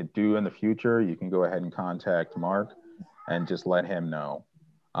 but do in the future, you can go ahead and contact Mark and just let him know.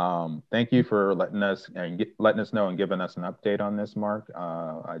 Thank you for letting us know and giving us an update on this, Mark.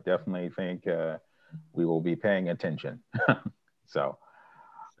 I definitely think we will be paying attention. So,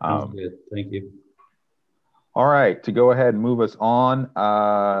 sounds good. Thank you. All right, to go ahead and move us on.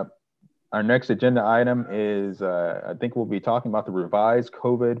 Our next agenda item is, I think we'll be talking about the revised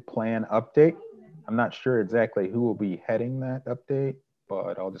COVID plan update. I'm not sure exactly who will be heading that update,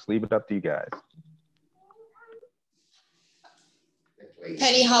 but I'll just leave it up to you guys. please.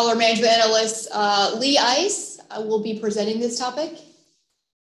 Penny Holler, Management Analyst. Lee Ice will be presenting this topic.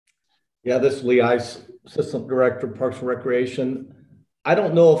 Yeah, this is Lee Ice, Assistant Director of Parks and Recreation. I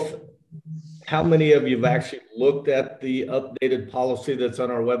don't know how many of you have actually looked at the updated policy that's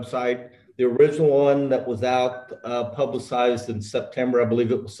on our website. The original one that was out publicized in September, I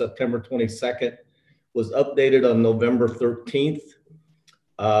believe it was September 22nd, was updated on November 13th.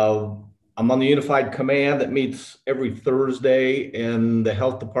 I'm on the Unified Command that meets every Thursday, and the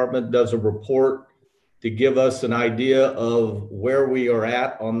health department does a report to give us an idea of where we are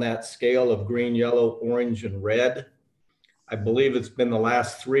at on that scale of green, yellow, orange, and red. I believe it's been the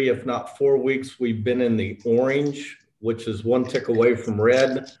last 3, if not 4 weeks, we've been in the orange, which is 1 tick away from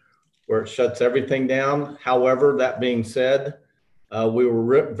red, where it shuts everything down. However, that being said, we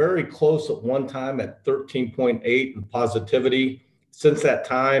were very close at one time at 13.8 in positivity. Since that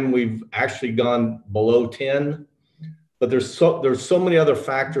time, we've actually gone below 10. But there's so many other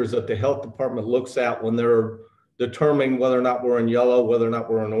factors that the health department looks at when they're determining whether or not we're in yellow, whether or not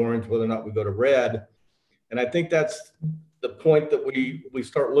we're in orange, whether or not we go to red. And I think that's the point that we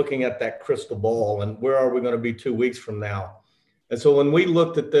start looking at that crystal ball and where are we going to be 2 weeks from now. And so when we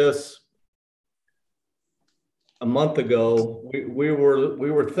looked at this a month ago, we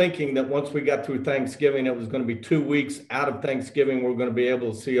were thinking that once we got through Thanksgiving, it was going to be 2 weeks out of Thanksgiving, we're going to be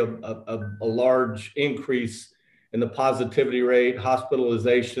able to see a large increase in the positivity rate,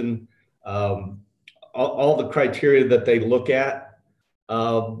 hospitalization, all the criteria that they look at.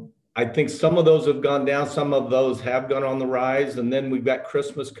 I think some of those have gone down, some of those have gone on the rise. And then we've got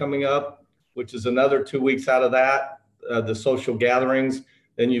Christmas coming up, which is another 2 weeks out of that, the social gatherings.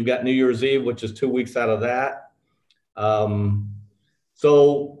 Then you've got New Year's Eve, which is 2 weeks out of that.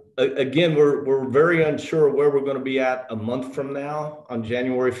 So again, we're very unsure where we're going to be at a month from now on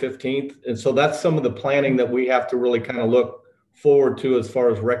January 15th. And so that's some of the planning that we have to really kind of look forward to as far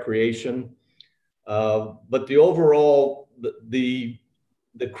as recreation. But the overall, the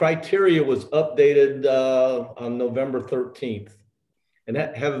criteria was updated on November 13th. And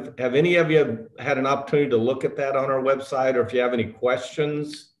have any of you had an opportunity to look at that on our website, or if you have any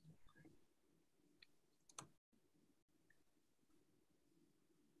questions?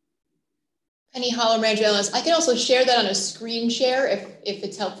 Penny Holler, Manager Analyst. I can also share that on a screen share if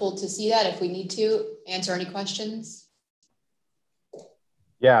it's helpful to see that, if we need to answer any questions.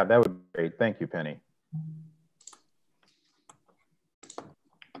 Yeah, that would be great. Thank you, Penny.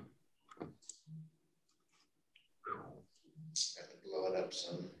 Got to blow it up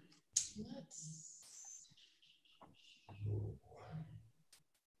some.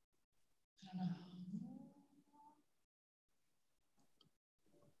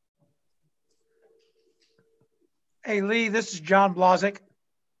 Hey, Lee, this is John Blazek.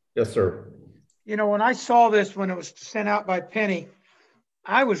 Yes, sir. You know, when I saw this, when it was sent out by Penny,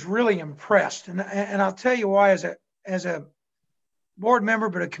 I was really impressed. And I'll tell you why, as a board member,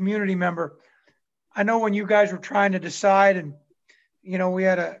 but a community member, I know when you guys were trying to decide, and, you know, we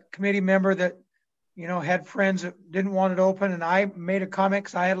had a committee member that, you know, had friends that didn't want it open. And I made a comment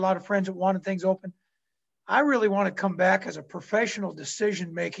because I had a lot of friends that wanted things open. I really want to come back as a professional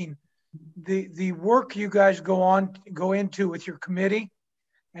decision-making. The work you guys go into with your committee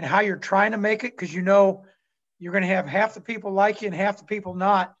and how you're trying to make it, because you know you're going to have half the people like you and half the people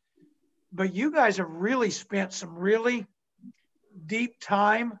not. But you guys have really spent some really deep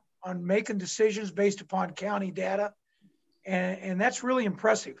time on making decisions based upon county data. And that's really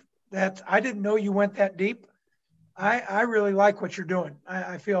impressive. That I didn't know you went that deep. I really like what you're doing.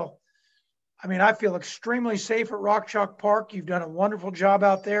 I feel extremely safe at Rock Chalk Park. You've done a wonderful job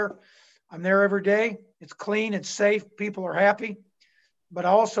out there. I'm there every day. It's clean, it's safe, people are happy. But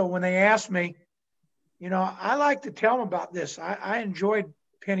also when they ask me, you know, I like to tell them about this. I enjoyed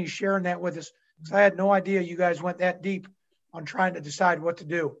Penny sharing that with us because I had no idea you guys went that deep on trying to decide what to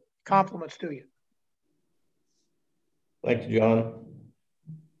do. Compliments to you. Thank you, John.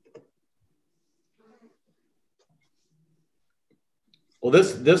 Well,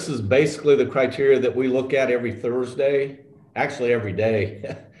 this is basically the criteria that we look at every Thursday, actually every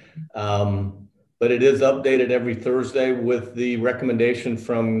day. But it is updated every Thursday with the recommendation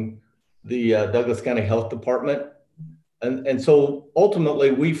from the Douglas County Health Department. And so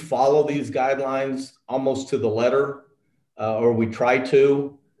ultimately we follow these guidelines almost to the letter, or we try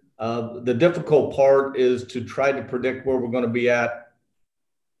to. The difficult part is to try to predict where we're going to be at,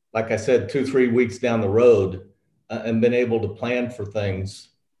 like I said, 2-3 weeks down the road, and been able to plan for things.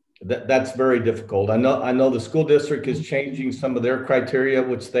 That's very difficult. I know the school district is changing some of their criteria,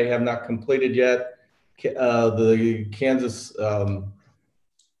 which they have not completed yet. The Kansas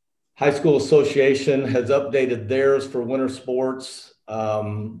High School Association has updated theirs for winter sports.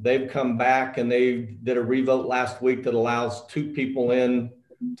 They've come back and they did a revote last week that allows 2 people in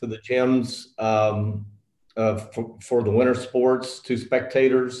to the gyms for the winter sports, 2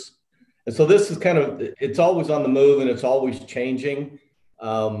 spectators. And so this is kind of, it's always on the move and it's always changing.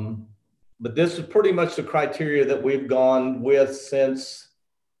 But this is pretty much the criteria that we've gone with since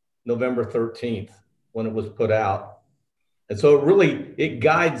November 13th when it was put out. And so it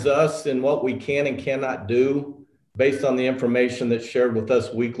guides us in what we can and cannot do based on the information that's shared with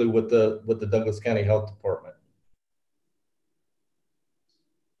us weekly with the Douglas County Health Department.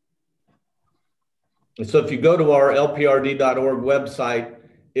 And so if you go to our lprd.org website,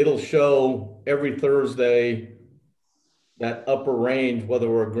 it'll show every Thursday that upper range, whether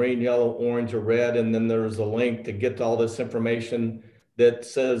we're green, yellow, orange, or red. And then there's a link to get to all this information that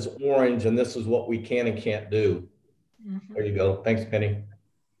says orange, and this is what we can and can't do. Mm-hmm. There you go. Thanks, Penny.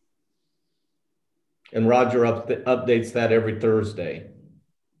 And Roger updates that every Thursday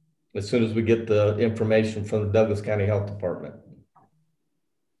as soon as we get the information from the Douglas County Health Department.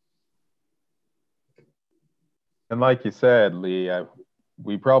 And like you said, Lee,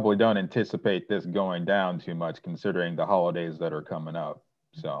 we probably don't anticipate this going down too much considering the holidays that are coming up.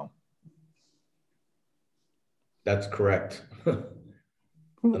 So that's correct.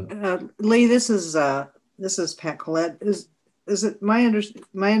 Lee, this is Pat Collette. Is it my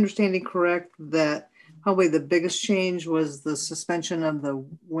understanding correct that probably the biggest change was the suspension of the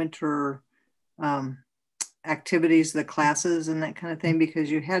winter activities, the classes and that kind of thing, because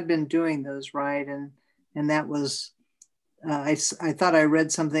you had been doing those, right? And that was, I thought I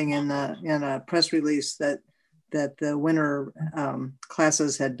read something in a press release that the winter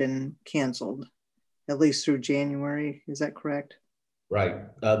classes had been canceled, at least through January. Is that correct?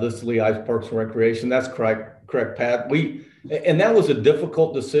 Right. This is Lee Ives, Parks and Recreation. That's correct, Pat. And that was a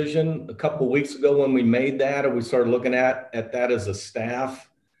difficult decision a couple of weeks ago when we made that, and we started looking at that as a staff.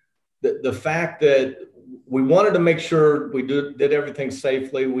 The fact that we wanted to make sure we did everything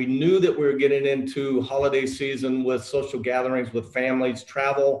safely. We knew that we were getting into holiday season with social gatherings, with families,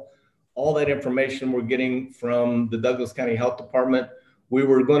 travel, all that information we're getting from the Douglas County Health Department. We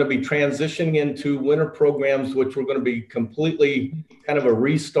were going to be transitioning into winter programs, which were going to be completely kind of a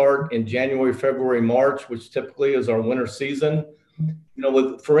restart in January, February, March, which typically is our winter season. You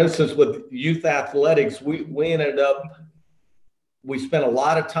know, for instance, with youth athletics, we spent a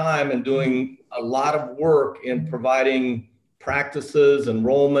lot of time in doing a lot of work in providing practices,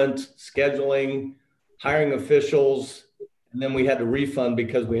 enrollment, scheduling, hiring officials, and then we had to refund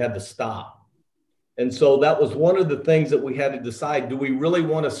because we had to stop. And so that was one of the things that we had to decide. Do we really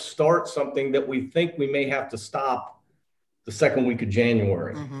want to start something that we think we may have to stop the second week of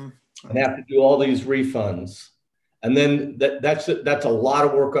January and have to do all these refunds? And then that's a lot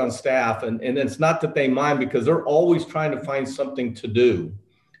of work on staff. And it's not that they mind, because they're always trying to find something to do,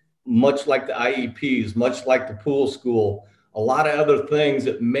 much like the IEPs, much like the pool school, a lot of other things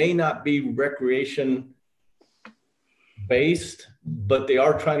that may not be recreation based, but they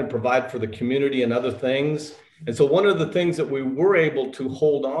are trying to provide for the community and other things. And so one of the things that we were able to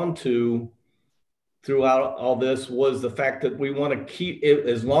hold on to throughout all this was the fact that we want to keep it,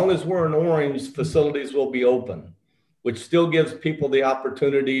 as long as we're in orange, facilities will be open, which still gives people the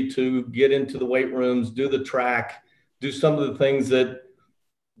opportunity to get into the weight rooms, do the track, do some of the things that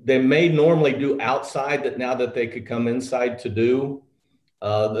they may normally do outside that now that they could come inside to do,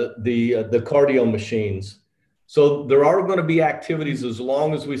 the cardio machines. So there are going to be activities as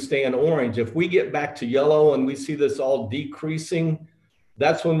long as we stay in orange. If we get back to yellow and we see this all decreasing,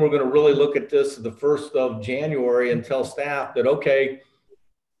 that's when we're going to really look at this the 1st of January and tell staff that, okay,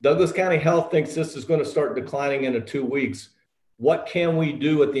 Douglas County Health thinks this is going to start declining into 2 weeks. What can we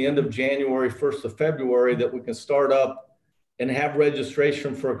do at the end of January, 1st of February, that we can start up and have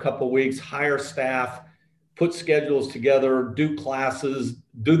registration for a couple of weeks, hire staff, put schedules together, do classes,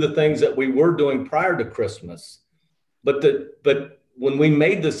 do the things that we were doing prior to Christmas. But when we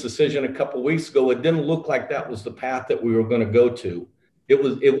made this decision a couple of weeks ago, it didn't look like that was the path that we were going to go to. It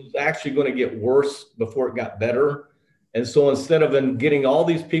was actually going to get worse before it got better. And so instead of getting all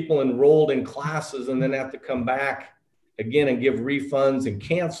these people enrolled in classes and then have to come back again and give refunds and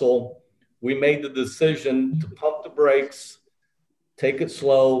cancel, we made the decision to pump the brakes, take it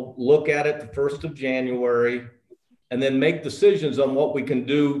slow, look at it the 1st of January, and then make decisions on what we can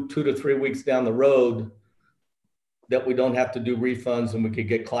do 2 to 3 weeks down the road that we don't have to do refunds and we could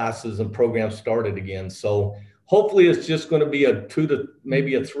get classes and programs started again. So hopefully it's just going to be a 2 to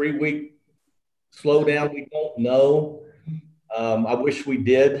maybe a 3 week slowdown. We don't know. I wish we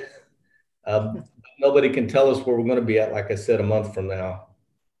did. Nobody can tell us where we're going to be at, like I said, a month from now.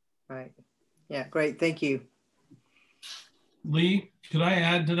 Right. Yeah, great. Thank you. Lee, could I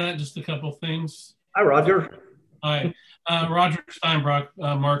add to that just a couple things? Hi, Roger. Hi, Roger Steinbrock,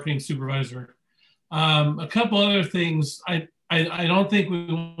 Marketing Supervisor. A couple other things. I don't think we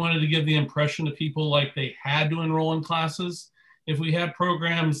wanted to give the impression to people like they had to enroll in classes. If we have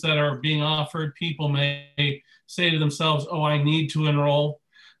programs that are being offered, people may say to themselves, oh, I need to enroll.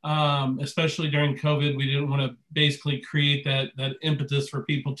 Especially during COVID, we didn't want to basically create that impetus for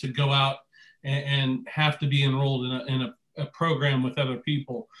people to go out and have to be enrolled in a program with other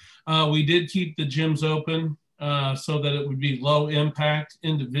people. We did keep the gyms open so that it would be low impact,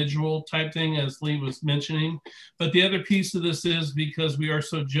 individual type thing, as Lee was mentioning. But the other piece of this is because we are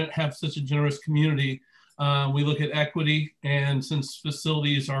have such a generous community, we look at equity, and since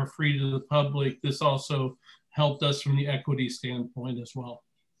facilities are free to the public, this also helped us from the equity standpoint as well.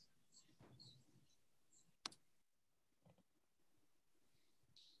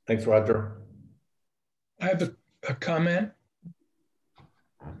 Thanks, Roger. I have a comment.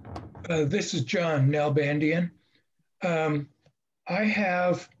 This is John Nalbandian. I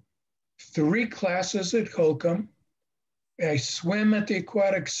have 3 classes at Holcomb. I swim at the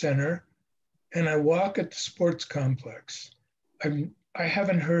Aquatic Center, and I walk at the sports complex. I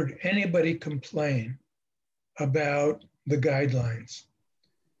haven't heard anybody complain about the guidelines.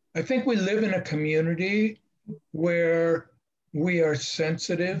 I think we live in a community where we are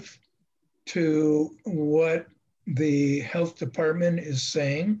sensitive to what the health department is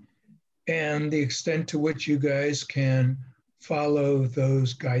saying and the extent to which you guys can follow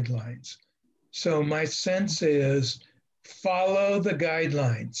those guidelines. So my sense is follow the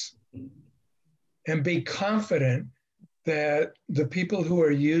guidelines and be confident that the people who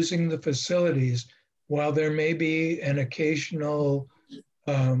are using the facilities, while there may be an occasional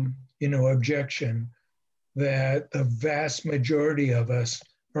objection, that the vast majority of us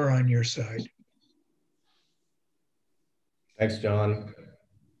are on your side. Thanks, John.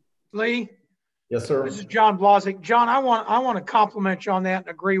 Lee? Yes, sir. This is John Blazek. John, I want to compliment you on that and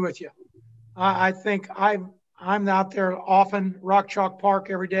agree with you. I think I'm out there often, Rock Chalk Park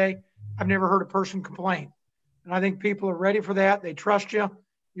every day. I've never heard a person complain. And I think people are ready for that. They trust you.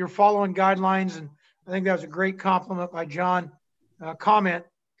 You're following guidelines. And I think that was a great compliment by John. A compliment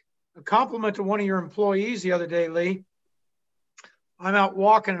to one of your employees the other day, Lee. I'm out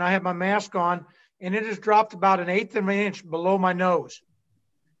walking and I have my mask on and it has dropped about 1/8 of an inch below my nose.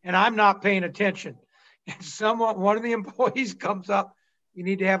 And I'm not paying attention. And one of the employees comes up, you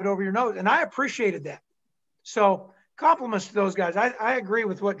need to have it over your nose. And I appreciated that. So compliments to those guys. I agree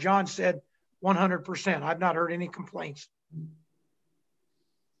with what John said 100%. I've not heard any complaints.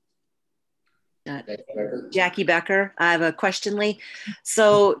 Jackie Becker, I have a question, Lee.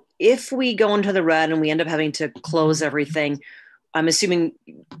 So if we go into the red and we end up having to close everything, I'm assuming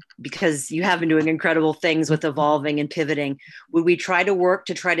because you have been doing incredible things with evolving and pivoting, would we try to work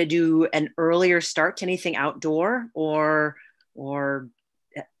to try to do an earlier start to anything outdoor or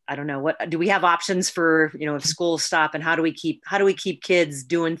I don't know, what do we have options for, if schools stop, and how do we keep kids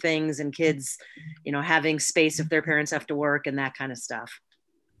doing things and kids, having space if their parents have to work and that kind of stuff?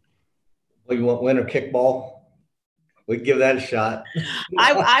 Well, you want winter kickball? We'd give that a shot.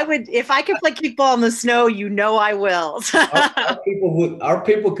 I would, if I could play kickball in the snow, I will. our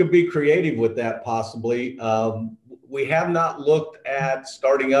people could be creative with that possibly. We have not looked at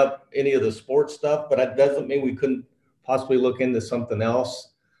starting up any of the sports stuff, but that doesn't mean we couldn't possibly look into something else.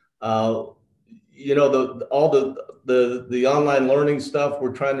 All the online learning stuff,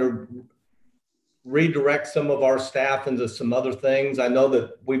 we're trying to redirect some of our staff into some other things. I know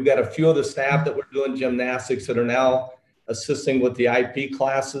that we've got a few of the staff that were doing gymnastics that are now assisting with the IP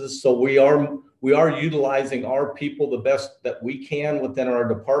classes. So we are utilizing our people the best that we can within our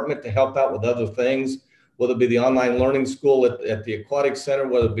department to help out with other things, whether it be the online learning school at the Aquatic Center,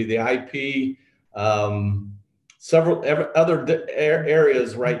 whether it be the IP, several other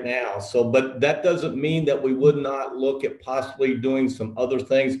areas right now. So, but that doesn't mean that we would not look at possibly doing some other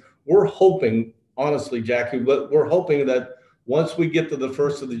things. We're hoping, honestly, Jackie, we're hoping that once we get to the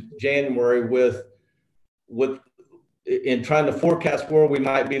 1st of January in trying to forecast where we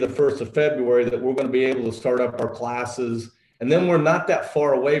might be the 1st of February, that we're going to be able to start up our classes. And then we're not that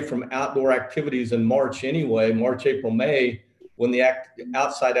far away from outdoor activities in March anyway, March, April, May, when the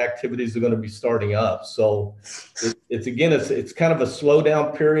outside activities are going to be starting up. So it's kind of a slow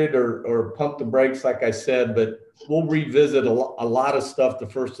down period or pump the brakes, like I said, but we'll revisit a lot of stuff the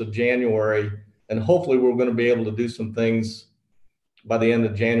 1st of January. And hopefully we're going to be able to do some things by the end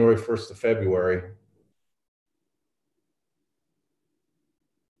of January, 1st of February.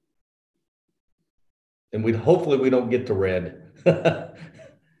 And hopefully we don't get to red.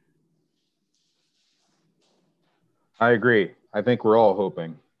 I agree. I think we're all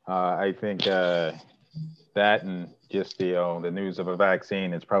hoping. I think that and just the news of a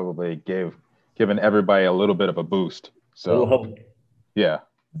vaccine is probably given everybody a little bit of a boost. So yeah.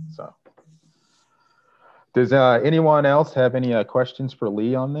 So does anyone else have any questions for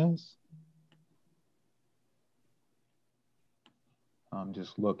Lee on this? I'm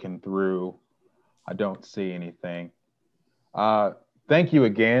just looking through. I don't see anything. Thank you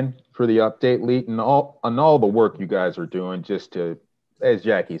again for the update, Lee, and all the work you guys are doing just to, as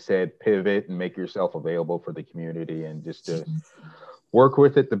Jackie said, pivot and make yourself available for the community and just to work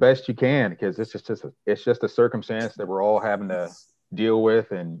with it the best you can, because it's just a circumstance that we're all having to deal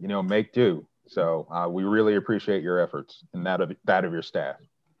with and, you know, make do. So we really appreciate your efforts and that of your staff.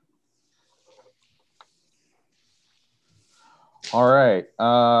 All right,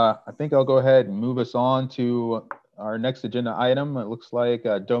 I think I'll go ahead and move us on to our next agenda item. It looks like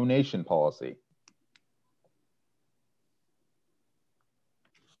a donation policy.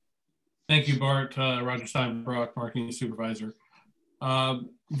 Thank you, Bart. Roger Steinbrock, Marketing Supervisor.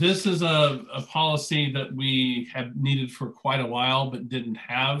 This is a policy that we have needed for quite a while, but didn't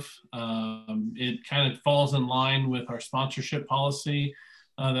have. It kind of falls in line with our sponsorship policy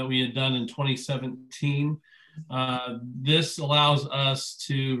that we had done in 2017. This allows us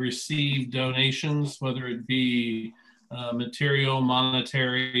to receive donations, whether it be material,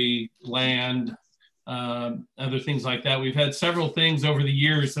 monetary, land, other things like that. We've had several things over the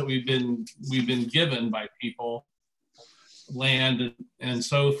years that we've been given by people, land and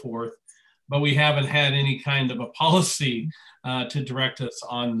so forth, but we haven't had any kind of a policy to direct us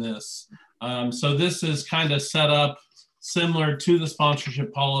on this. So this is kind of set up similar to the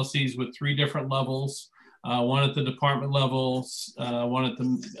sponsorship policies with 3 different levels. One at the department level, one at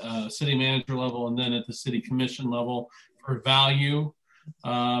the city manager level, and then at the city commission level for value.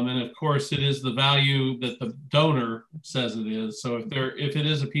 And of course, it is the value that the donor says it is. So if it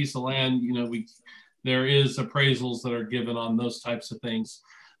is a piece of land, you know, there is appraisals that are given on those types of things.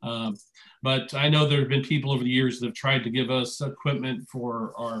 But I know there have been people over the years that have tried to give us equipment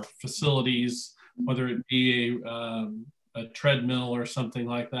for our facilities, whether it be a treadmill or something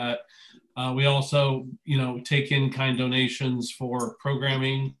like that. We also, you know, take in-kind donations for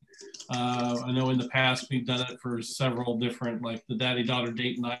programming. I know in the past we've done it for several different, like the Daddy-Daughter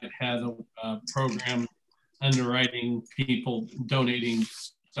Date Night had a program underwriting people donating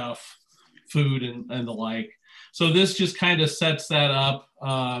stuff, food and the like. So this just kind of sets that up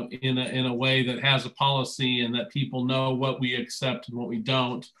in a way that has a policy and that people know what we accept and what we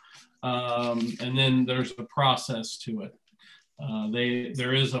don't. And then there's a process to it.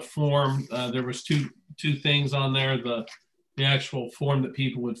 There is a form. There was two things on there. The actual form that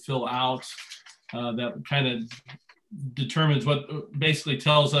people would fill out that kind of determines basically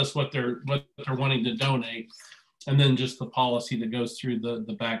tells us what they're wanting to donate, and then just the policy that goes through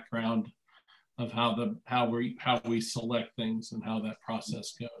the background of how we select things and how that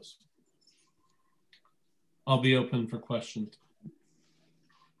process goes. I'll be open for questions.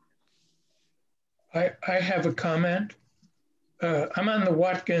 I have a comment. I'm on the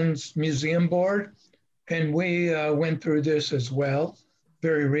Watkins Museum Board, and we went through this as well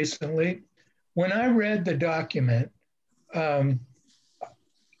very recently. When I read the document, I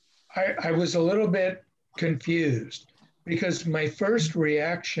was a little bit confused because my first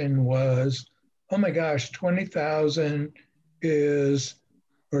reaction was, oh my gosh, 20,000 is,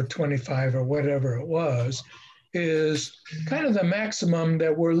 or 25 or whatever it was, is kind of the maximum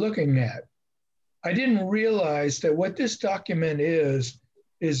that we're looking at. I didn't realize that what this document is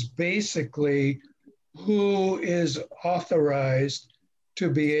basically who is authorized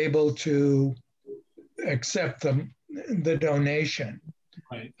to be able to accept the donation.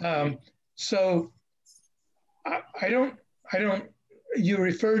 Right. So I don't, you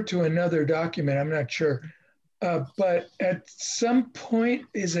referred to another document, I'm not sure, but at some point,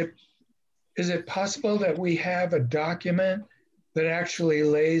 is it possible that we have a document that actually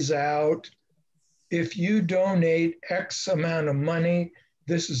lays out, if you donate X amount of money,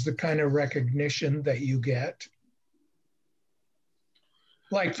 this is the kind of recognition that you get?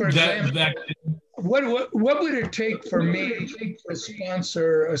 Like, for example, what would it take for me to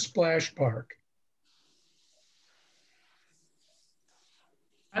sponsor a splash park?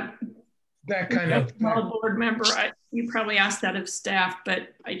 That kind of thing. Well, board member, you probably asked that of staff, but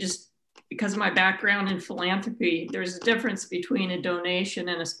because of my background in philanthropy, there's a difference between a donation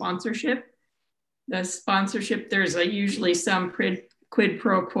and a sponsorship. The sponsorship, there's usually some quid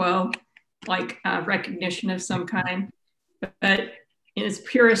pro quo, like recognition of some kind. But in its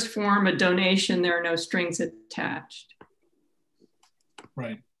purest form, a donation, there are no strings attached.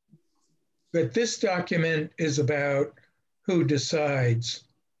 Right. But this document is about who decides.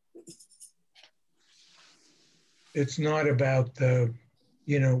 It's not about the,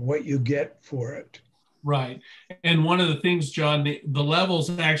 you know, what you get for it. Right. And one of the things, John, the levels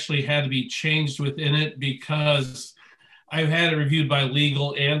actually had to be changed within it because I've had it reviewed by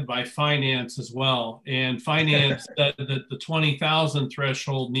legal and by finance as well. And finance said that the 20,000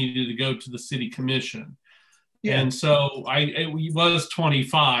 threshold needed to go to the city commission. Yeah. And so it was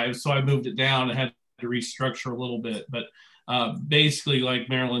 25, so I moved it down and had to restructure a little bit. But basically, like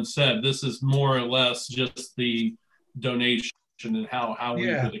Marilyn said, this is more or less just the donation and how we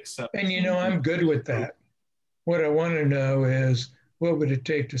would accept. And you know, I'm good with that. What I want to know is, what would it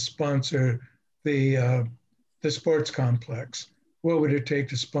take to sponsor the sports complex? What would it take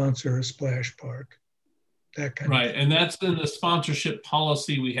to sponsor a splash park? That kind of thing. And that's in the sponsorship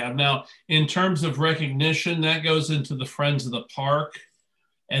policy we have. Now, in terms of recognition, that goes into the Friends of the Park.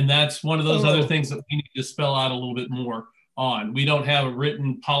 And that's one of those other things that we need to spell out a little bit more on. We don't have a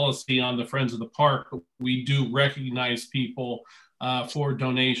written policy on the Friends of the Park, but we do recognize people for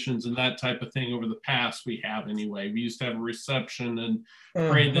donations and that type of thing. Over the past, we have anyway. We used to have a reception and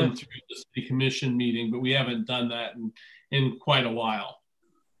parade them through the city commission meeting, but we haven't done that in quite a while.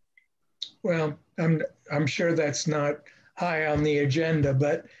 Well, I'm sure that's not high on the agenda,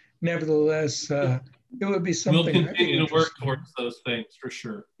 but nevertheless, it would be something. We'll continue to work towards those things for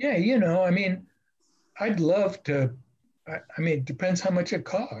sure. Yeah, you know, I mean, I'd love to. I mean, it depends how much it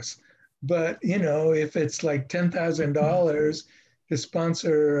costs, but you know, if it's like $10,000 to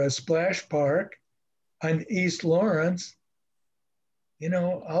sponsor a splash park on East Lawrence, you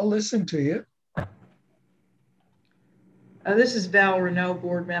know, I'll listen to you. This is Val Renault,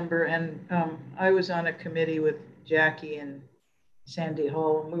 board member, and I was on a committee with Jackie and Sandy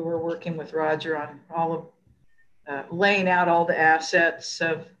Hull, and we were working with Roger on all of laying out all the assets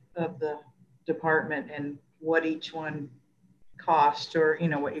of the department and what each one cost, or you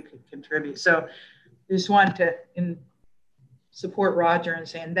know, what you could contribute. So just want to support Roger and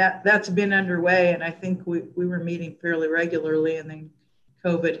saying that's been underway, and I think we were meeting fairly regularly, and then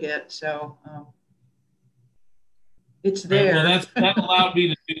COVID hit, so it's there. Well, that allowed me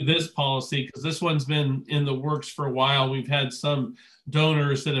to do this policy because this one's been in the works for a while. We've had some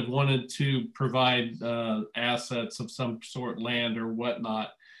donors that have wanted to provide assets of some sort, land or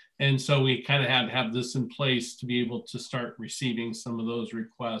whatnot. And so we kind of had to have this in place to be able to start receiving some of those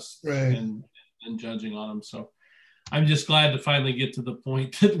requests and judging on them. So I'm just glad to finally get to the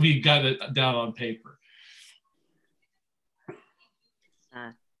point that we got it down on paper.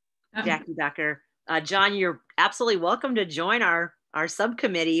 Jackie Becker. John, you're absolutely welcome to join our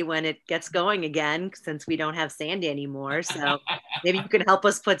subcommittee when it gets going again, since we don't have Sandy anymore. So maybe you can help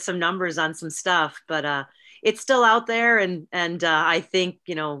us put some numbers on some stuff, but it's still out there. And I think,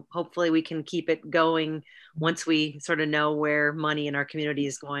 you know, hopefully we can keep it going once we sort of know where money in our community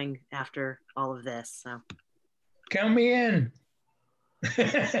is going after all of this. So count me in.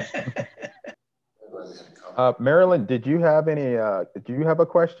 Marilyn, did you have a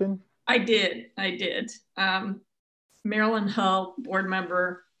question? I did. Marilyn Hull, board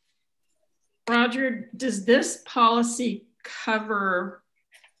member. Roger, does this policy cover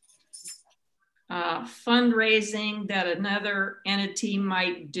fundraising that another entity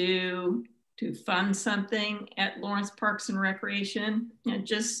might do to fund something at Lawrence Parks and Recreation? And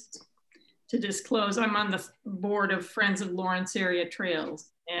just to disclose, I'm on the board of Friends of Lawrence Area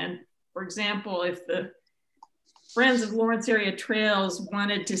Trails. And for example, if the Friends of Lawrence Area Trails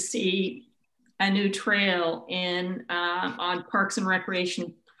wanted to see a new trail on Parks and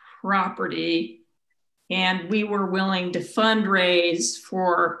Recreation property, and we were willing to fundraise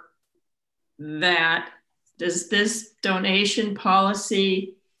for that, does this donation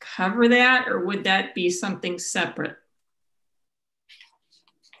policy cover that, or would that be something separate?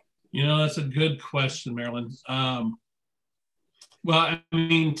 You know, that's a good question, Marilyn. Well, I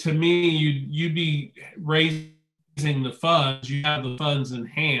mean, to me, you'd be raising the funds, you have the funds in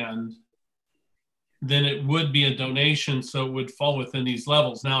hand, then it would be a donation, so it would fall within these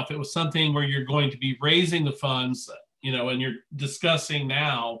levels. Now, if it was something where you're going to be raising the funds, you know, and you're discussing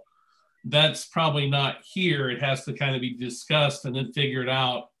now, that's probably not here. It has to kind of be discussed and then figured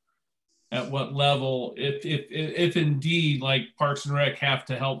out at what level, if indeed, like Parks and Rec have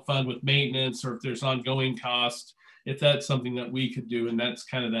to help fund with maintenance, or if there's ongoing costs, if that's something that we could do. And that's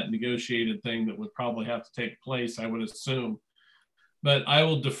kind of that negotiated thing that would probably have to take place, I would assume. But I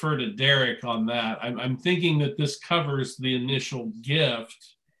will defer to Derek on that. I'm thinking that this covers the initial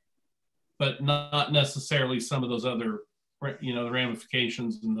gift, but not necessarily some of those other, you know, the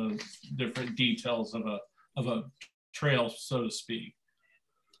ramifications and the different details of a trail, so to speak.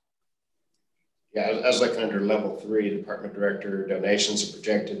 Yeah, I was looking under level 3, department director donations are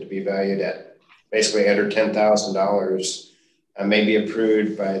projected to be valued at basically under $10,000, may be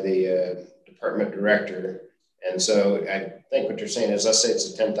approved by the department director. And so I think what you're saying is, let's say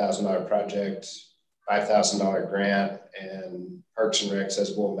it's a $10,000 project, $5,000 grant, and Parks and Rec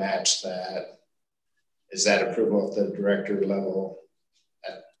says we'll match that. Is that approval at the director level?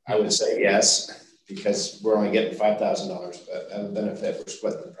 I would say yes, because we're only getting $5,000 of benefit for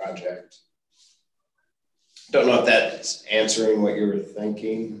splitting the project. Don't know if that's answering what you were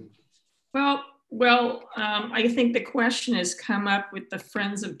thinking. Well, I think the question has come up with the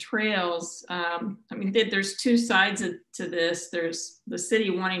Friends of Trails. I mean, there's two sides to this. There's the city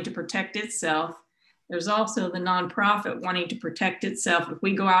wanting to protect itself. There's also the nonprofit wanting to protect itself. If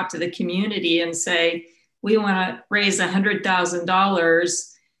we go out to the community and say, we want to raise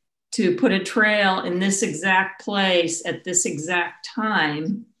 $100,000 to put a trail in this exact place at this exact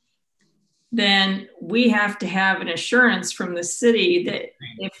time, then we have to have an assurance from the city that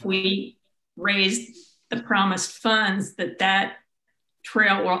if we raise the promised funds, that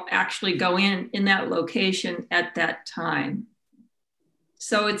trail will actually go in that location at that time.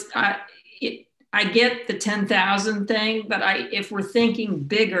 So it's, I get the 10,000 thing, but if we're thinking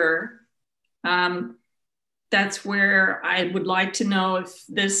bigger, that's where I would like to know if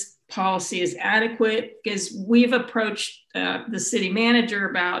this policy is adequate, because we've approached the city manager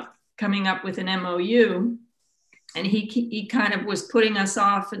about coming up with an MOU, and he kind of was putting us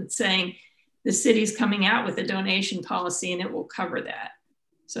off and saying the city's coming out with a donation policy and it will cover that.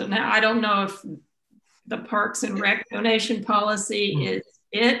 So now I don't know if the Parks and Rec donation policy is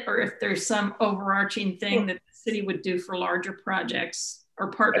it, or if there's some overarching thing that the city would do for larger projects or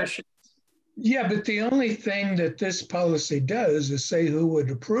partnerships. Yeah, but the only thing that this policy does is say who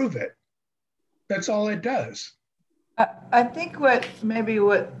would approve it. That's all it does. I think what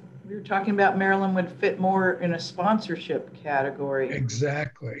you're talking about, Marilyn, would fit more in a sponsorship category.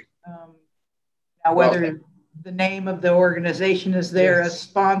 Exactly. Now, whether the name of the organization is there as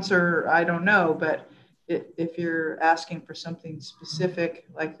sponsor, I don't know, but if you're asking for something specific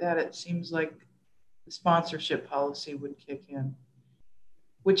like that, it seems like the sponsorship policy would kick in,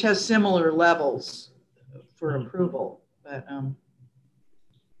 which has similar levels for approval, but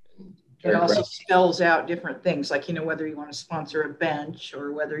it also spells out different things, like, whether you want to sponsor a bench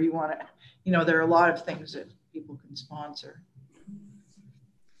or whether you want to, there are a lot of things that people can sponsor.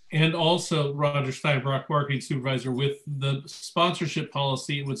 And also, Roger Steinbrock, marketing supervisor, with the sponsorship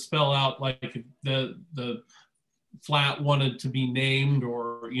policy, it would spell out like if the flat wanted to be named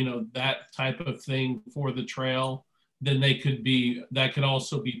or, that type of thing for the trail, then that could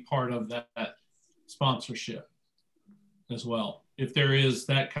also be part of that sponsorship as well. If there is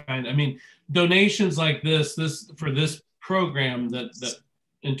that kind, donations like this for this program that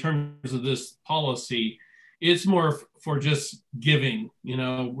in terms of this policy, it's more for just giving,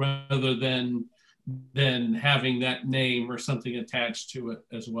 rather than having that name or something attached to it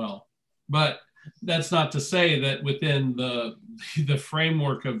as well. But that's not to say that within the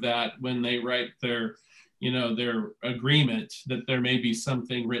framework of that, when they write their agreement, that there may be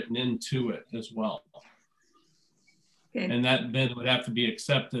something written into it as well. Okay. And that then would have to be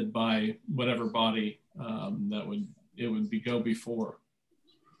accepted by whatever body it would go before.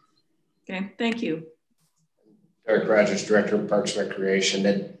 Okay, thank you. Derek Rogers, Director of Parks and Recreation.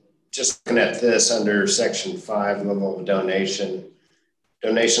 And just looking at this under Section 5, level of donation,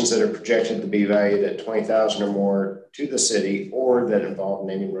 donations that are projected to be valued at $20,000 or more to the city or that involve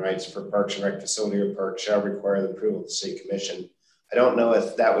naming rights for Parks and Rec facility or park shall require the approval of the City Commission. I don't know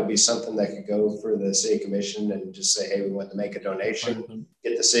if that would be something that could go for the City Commission and just say, hey, we want to make a donation,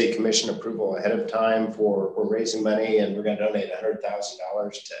 get the City Commission approval ahead of time for we're raising money and we're going to donate $100,000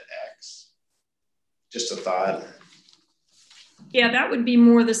 to X. Just a thought. Yeah, that would be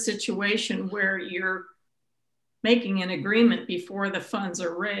more the situation where you're making an agreement before the funds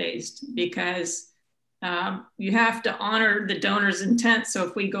are raised, because you have to honor the donor's intent. So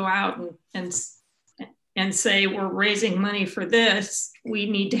if we go out and say we're raising money for this, we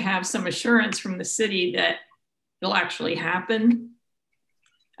need to have some assurance from the city that it'll actually happen.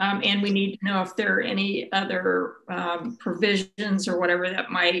 And we need to know if there are any other provisions or whatever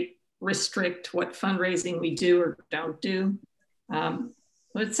that might restrict what fundraising we do or don't do. But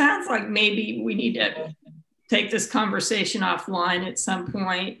it sounds like maybe we need to take this conversation offline at some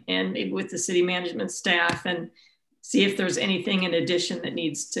point and with the city management staff and see if there's anything in addition that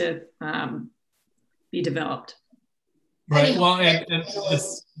needs to be developed. Right. Well, and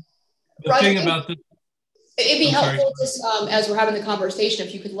the thing about this, it'd be helpful just as we're having the conversation,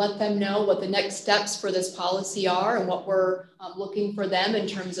 if you could let them know what the next steps for this policy are and what we're looking for them in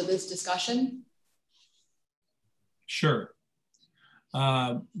terms of this discussion. Sure.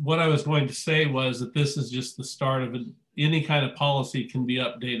 What I was going to say was that this is just the start of any kind of policy can be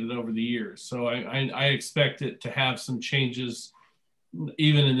updated over the years. So I expect it to have some changes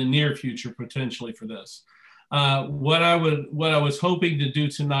even in the near future, potentially for this. What I was hoping to do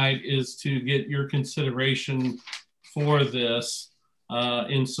tonight is to get your consideration for this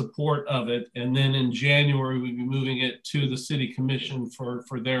in support of it. And then in January, we'll be moving it to the City Commission for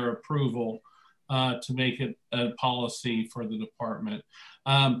their approval to make it a policy for the department.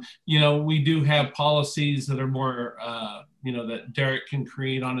 You know, we do have policies that are more, you know, that Derek can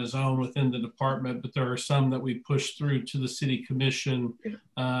create on his own within the department, but there are some that we push through to the City Commission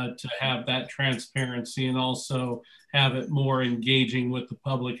to have that transparency and also have it more engaging with the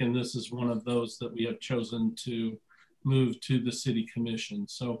public. And this is one of those that we have chosen to move to the City Commission.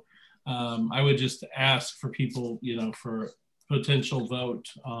 So I would just ask for people, you know, for potential vote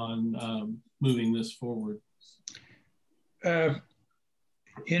on moving this forward.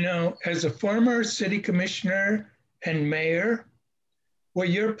 You know, as a former city commissioner and mayor, what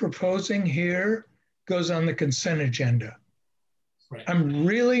you're proposing here goes on the consent agenda. Right. I'm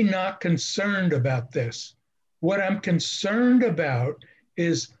really not concerned about this. What I'm concerned about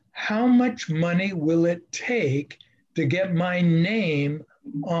is how much money will it take to get my name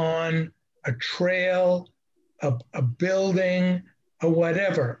on a trail, a building, a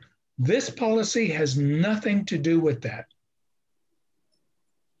whatever. This policy has nothing to do with that.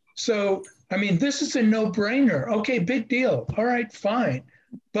 So, I mean, this is a no-brainer. Okay, big deal. All right, fine.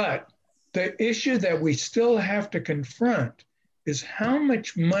 But the issue that we still have to confront is how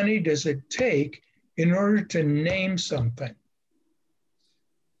much money does it take in order to name something?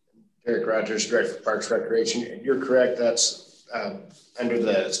 Eric Rogers, Director of Parks Recreation. You're correct. That's under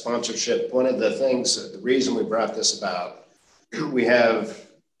the sponsorship. One of the things, the reason we brought this about, we have,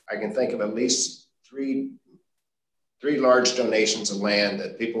 I can think of at least three large donations of land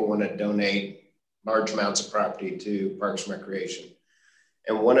that people want to donate large amounts of property to Parks and Recreation.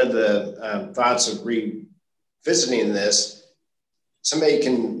 And one of the thoughts of revisiting this, somebody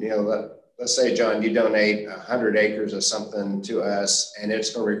can, you know, let's say, John, you donate 100 acres of something to us and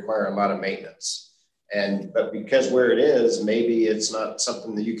it's going to require a lot of maintenance. But because where it is, maybe it's not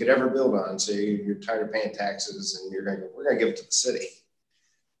something that you could ever build on. So you're tired of paying taxes and we're going to give it to the city.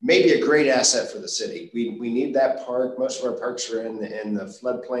 Maybe a great asset for the city. We need that park. Most of our parks are in the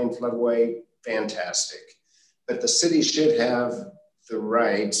floodplain, floodway, fantastic. But the city should have the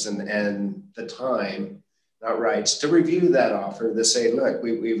rights and the time, not rights, to review that offer to say, look,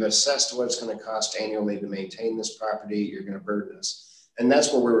 we've assessed what it's going to cost annually to maintain this property. You're going to burden us. And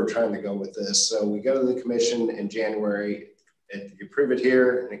that's where we were trying to go with this. So we go to the commission in January. If you approve it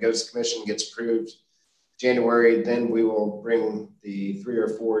here and it goes to the commission, gets approved January, then we will bring the 3 or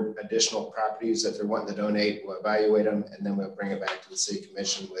 4 additional properties that they're wanting to donate. We'll evaluate them, and then we'll bring it back to the city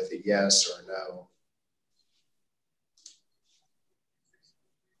commission with a yes or no.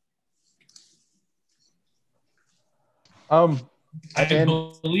 I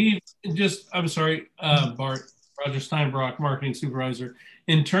believe, I'm sorry, Bart, Roger Steinbrock, marketing supervisor.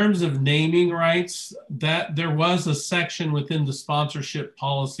 In terms of naming rights, that there was a section within the sponsorship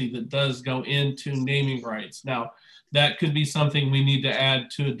policy that does go into naming rights. Now, that could be something we need to add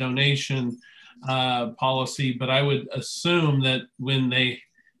to a donation policy, but I would assume that when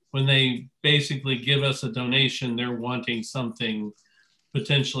they basically give us a donation, they're wanting something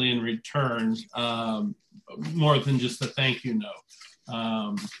potentially in return, more than just a thank you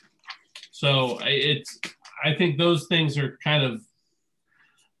note. So I think those things are kind of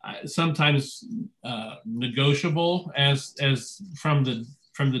sometimes negotiable as from the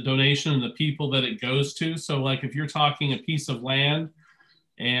donation and the people that it goes to. So like if you're talking a piece of land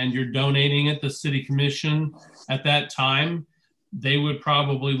and you're donating it to the city commission at that time, they would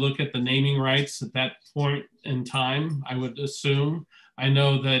probably look at the naming rights at that point in time, I would assume. I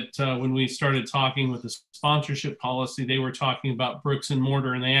know that when we started talking with the sponsorship policy, they were talking about bricks and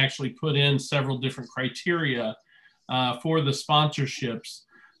mortar, and they actually put in several different criteria for the sponsorships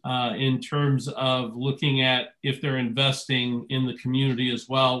in terms of looking at if they're investing in the community as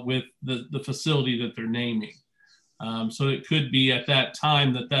well with the facility that they're naming. So it could be at that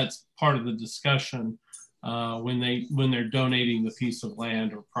time that's part of the discussion when they're donating the piece of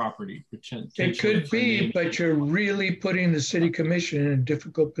land or property. It could be, but you're really putting the city commission in a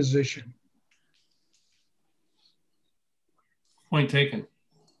difficult position. Point taken.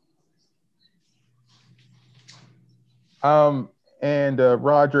 And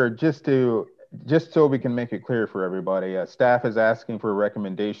Roger, just so we can make it clear for everybody, staff is asking for a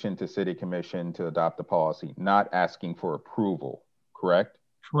recommendation to City Commission to adopt the policy, not asking for approval, correct?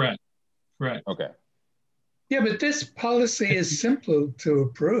 Correct. Okay. Yeah, but this policy is simple to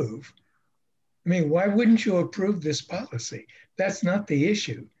approve. I mean, why wouldn't you approve this policy? That's not the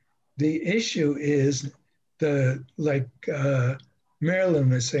issue. The issue is like Marilyn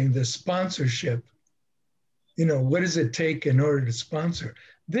was saying, the sponsorship. You know, what does it take in order to sponsor?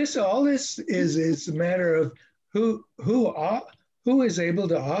 All this is a matter of who is able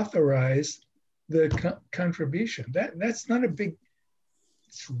to authorize the contribution. That's not a big.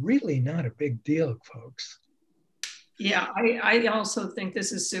 It's really not a big deal, folks. Yeah, I also think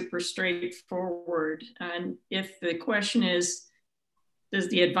this is super straightforward. And if the question is, does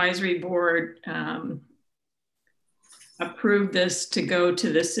the advisory board approve this to go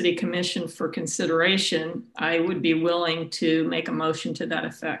to the city commission for consideration, I would be willing to make a motion to that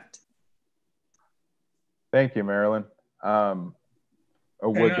effect. Thank you, Marilyn. And I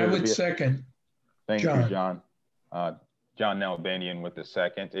would second. Thank you, John. John Nalbandian with the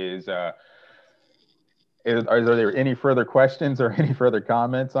second. Are there any further questions or any further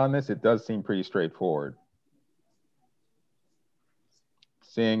comments on this? It does seem pretty straightforward.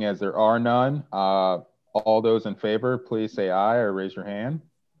 Seeing as there are none, all those in favor, please say aye or raise your hand.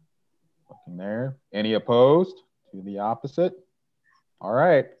 Looking there. Any opposed? To the opposite? All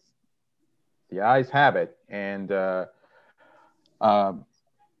right. The ayes have it. And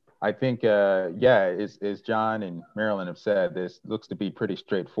I think, yeah, as John and Marilyn have said, this looks to be pretty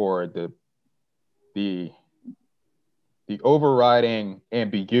straightforward. The overriding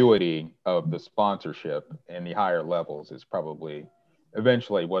ambiguity of the sponsorship and the higher levels is probably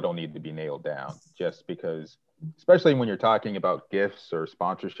eventually what'll need to be nailed down, just because, especially when you're talking about gifts or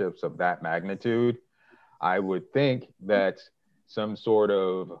sponsorships of that magnitude, I would think that some sort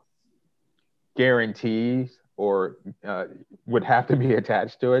of guarantees or would have to be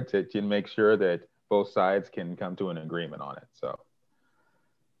attached to it to make sure that both sides can come to an agreement on it. So.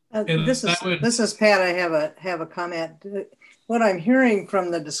 This is Pat. I have a comment. What I'm hearing from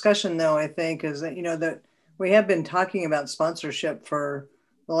the discussion, though, I think, is that that we have been talking about sponsorship for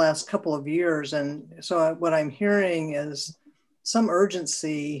the last couple of years, and so what I'm hearing is some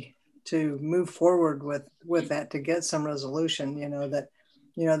urgency to move forward with that to get some resolution.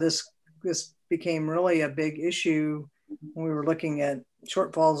 This became really a big issue when we were looking at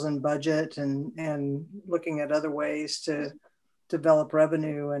shortfalls in budget and looking at other ways to develop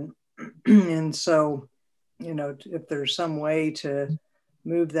revenue, and so if there's some way to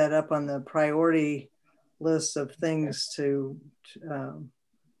move that up on the priority list of things to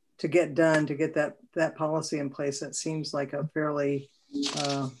get done, to get that policy in place, that seems like a fairly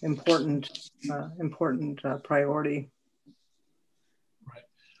important priority. Right.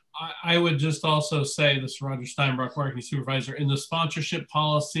 I would just also say, this is Roger Steinbrock, marketing supervisor, in the sponsorship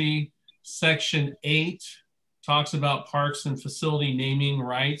policy, section 8 talks about parks and facility naming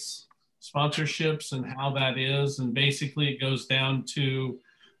rights, sponsorships, and how that is. And basically it goes down to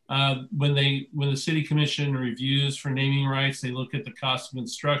when the city commission reviews for naming rights, they look at the cost of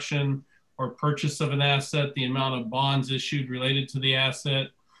construction or purchase of an asset, the amount of bonds issued related to the asset,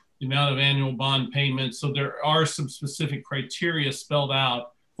 the amount of annual bond payments. So there are some specific criteria spelled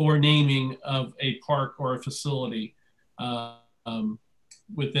out for naming of a park or a facility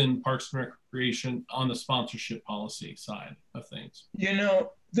within Parks and Recreation on the sponsorship policy side of things.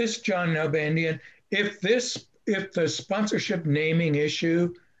 This John Nalbandian, if the sponsorship naming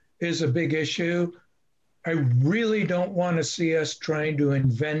issue is a big issue, I really don't want to see us trying to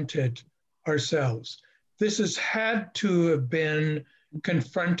invent it ourselves. This has had to have been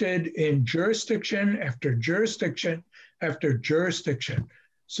confronted in jurisdiction after jurisdiction after jurisdiction.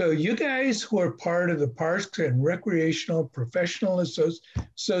 So you guys who are part of the Parks and Recreational Professional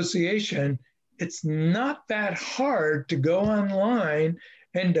Association, it's not that hard to go online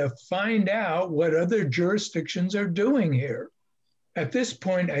and to find out what other jurisdictions are doing here. At this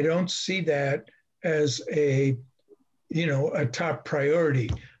point, I don't see that as a top priority.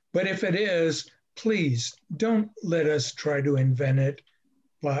 But if it is, please don't let us try to invent it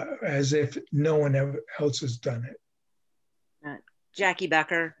as if no one else has done it. Jackie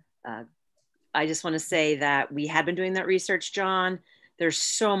Becker, I just want to say that we have been doing that research, John. There's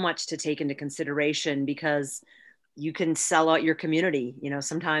so much to take into consideration because you can sell out your community,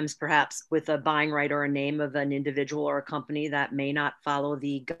 sometimes perhaps with a buying right or a name of an individual or a company that may not follow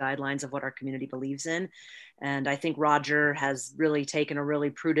the guidelines of what our community believes in. And I think Roger has really taken a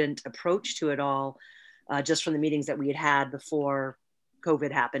really prudent approach to it all, just from the meetings that we had before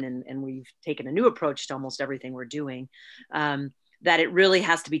COVID happened. And we've taken a new approach to almost everything we're doing. That it really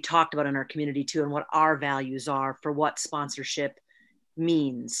has to be talked about in our community too, and what our values are for what sponsorship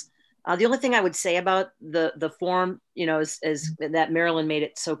means. The only thing I would say about the form, you know, is that Marilyn made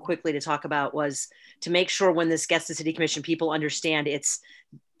it so quickly to talk about, was to make sure when this gets to City Commission, people understand it's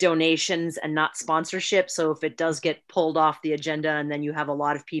donations and not sponsorship. So if it does get pulled off the agenda and then you have a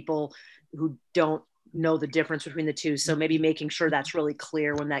lot of people who don't know the difference between the two. So maybe making sure that's really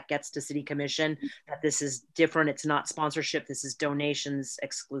clear when that gets to City Commission, that this is different. It's not sponsorship. This is donations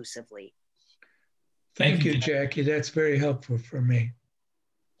exclusively. Thank you, Jackie. That's very helpful for me.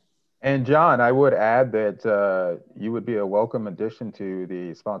 And John, I would add that you would be a welcome addition to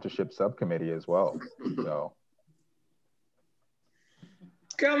the sponsorship subcommittee as well. So,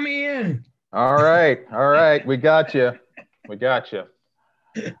 count me in. All right, we got you. We got you.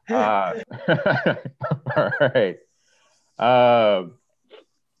 All right.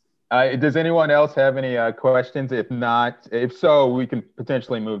 Does anyone else have any questions? If not, if so, we can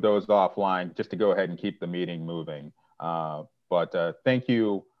potentially move those offline just to go ahead and keep the meeting moving. But thank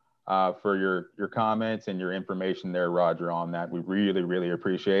you for your comments and your information there, Roger, on that. We really, really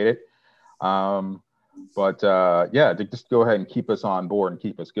appreciate it. Yeah, just go ahead and keep us on board and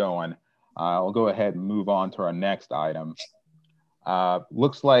keep us going. I'll go ahead and move on to our next item.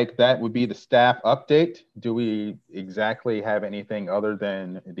 Looks like that would be the staff update. Do we exactly have anything other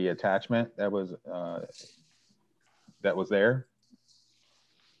than the attachment that was there?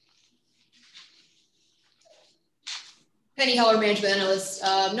 Penny Heller Management Analyst.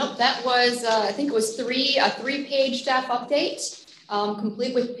 Nope, that was, I think it was a three-page staff update,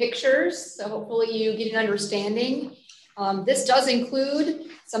 complete with pictures. So hopefully you get an understanding. This does include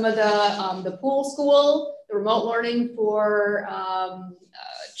some of the pool school, the remote learning for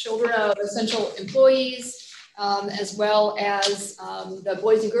children of essential employees, as well as the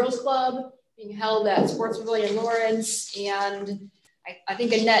Boys and Girls Club being held at Sports Pavilion Lawrence, and I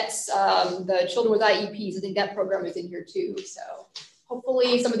think Annette's, the children with IEPs, I think that program is in here too. So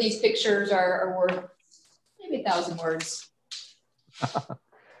hopefully some of these pictures are worth maybe 1,000 words.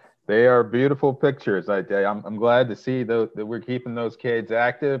 They are beautiful pictures. I'm glad to see that we're keeping those kids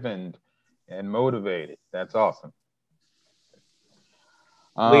active and motivated. That's awesome.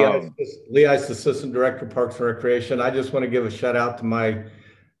 Lee Ice, Assistant Director, Parks and Recreation. I just want to give a shout out to my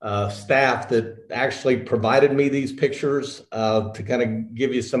staff that actually provided me these pictures to kind of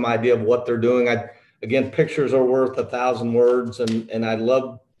give you some idea of what they're doing. Again, pictures are worth 1,000 words, and I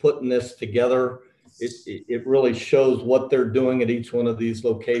love putting this together. It really shows what they're doing at each one of these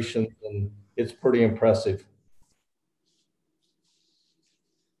locations, and it's pretty impressive.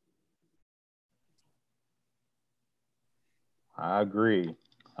 I agree.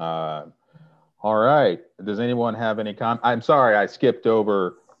 All right. Does anyone have any comments? I'm sorry, I skipped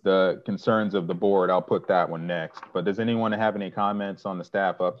over the concerns of the board. I'll put that one next. But does anyone have any comments on the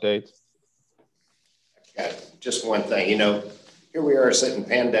staff updates? Yeah, just one thing. You know, here we are sitting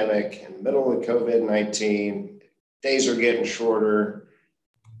pandemic in the middle of COVID-19. Days are getting shorter.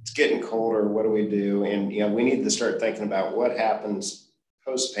 It's getting colder. What do we do? And, you know, we need to start thinking about what happens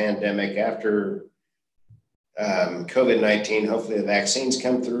post-pandemic after COVID-19. Hopefully the vaccines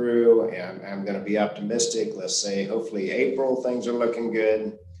come through, and I'm going to be optimistic. Let's say hopefully April, things are looking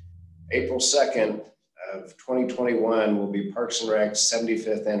good. April 2nd of 2021 will be Parks and Rec's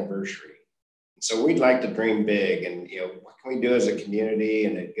 75th anniversary. So we'd like to dream big, and, you know, what can we do as a community?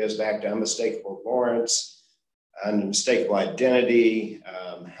 And it goes back to unmistakable Lawrence, unmistakable identity,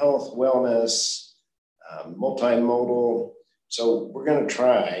 health, wellness, multimodal. So we're going to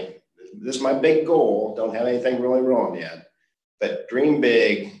try. This is my big goal. Don't have anything really wrong yet, but dream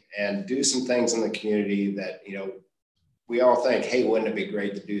big and do some things in the community that, you know, we all think, hey, wouldn't it be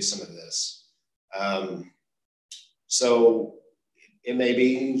great to do some of this? So it may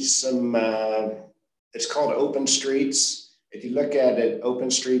be some, it's called Open Streets. If you look at it,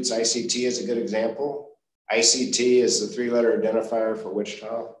 Open Streets, ICT is a good example. ICT is the 3-letter identifier for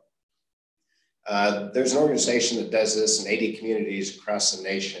Wichita. There's an organization that does this in 80 communities across the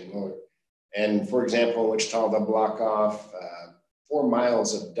nation. And for example, in Wichita, they'll block off 4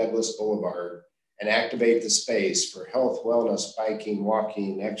 miles of Douglas Boulevard and activate the space for health, wellness, biking,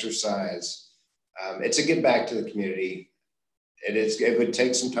 walking, exercise. It's a give back to the community. It would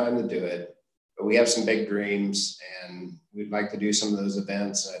take some time to do it, but we have some big dreams, and we'd like to do some of those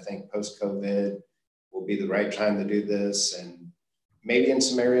events. And I think post-COVID will be the right time to do this. And maybe in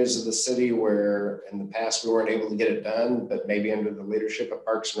some areas of the city where in the past we weren't able to get it done, but maybe under the leadership of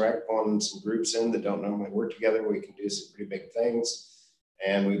Parks and Rec, pulling some groups in that don't normally work together, we can do some pretty big things.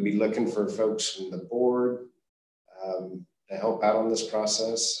 And we'd be looking for folks from the board to help out on this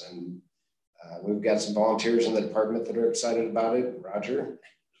process. And we've got some volunteers in the department that are excited about it. Roger,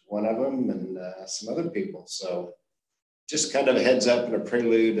 one of them, and some other people. So just kind of a heads up and a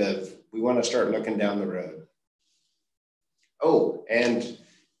prelude of we want to start looking down the road. Oh, and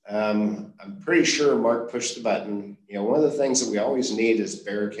I'm pretty sure Mark pushed the button. You know, one of the things that we always need is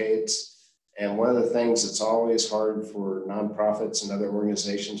barricades. And one of the things that's always hard for nonprofits and other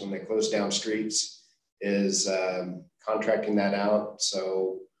organizations when they close down streets is contracting that out.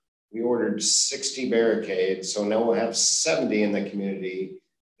 So we ordered 60 barricades. So now we'll have 70 in the community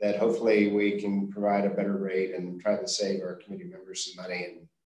that hopefully we can provide a better rate and try to save our community members some money and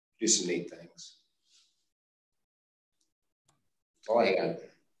do some neat things. That's all I got.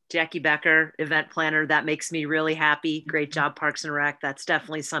 Jackie Becker, event planner. That makes me really happy. Great job, Parks and Rec. That's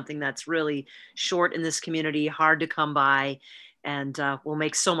definitely something that's really short in this community, hard to come by, and will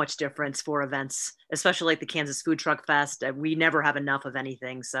make so much difference for events, especially like the Kansas Food Truck Fest. We never have enough of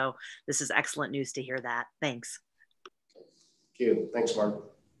anything. So this is excellent news to hear that. Thanks. Thank you. Thanks, Mark.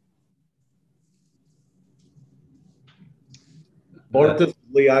 Bart, this is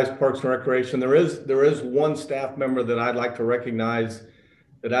Lee Ice, Parks and Recreation. There is one staff member that I'd like to recognize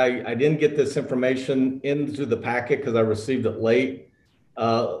that I didn't get this information into the packet because I received it late.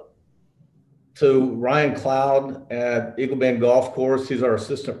 To Ryan Cloud at Eagle Bend Golf Course, he's our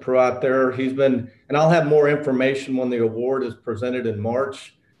assistant pro out there. He's been, and I'll have more information when the award is presented in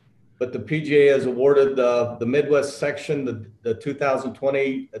March, but the PGA has awarded the Midwest section, the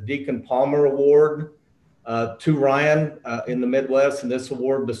 2020 Deacon Palmer Award to Ryan in the Midwest. And this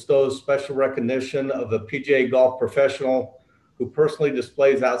award bestows special recognition of a PGA golf professional who personally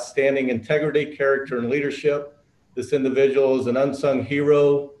displays outstanding integrity, character, and leadership. This individual is an unsung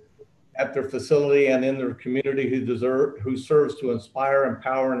hero at their facility and in their community who serves to inspire,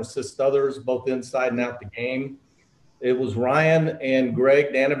 empower, and assist others, both inside and out the game. It was Ryan and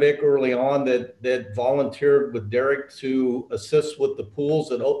Greg Danovic early on that volunteered with Derek to assist with the pools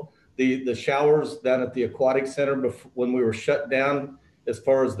and the showers down at the aquatic center when we were shut down as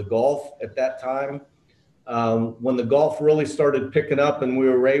far as the golf at that time. When the golf really started picking up and we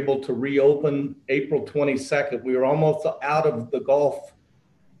were able to reopen April 22nd, we were almost out of the golf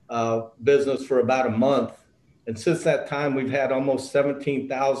business for about a month. And since that time, we've had almost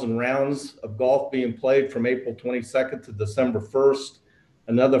 17,000 rounds of golf being played from April 22nd to December 1st,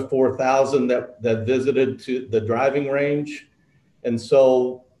 another 4,000 that visited to the driving range. And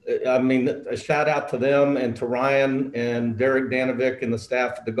so, I mean, a shout out to them and to Ryan and Derek Danovic and the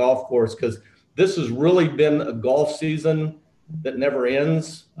staff at the golf course, because this has really been a golf season that never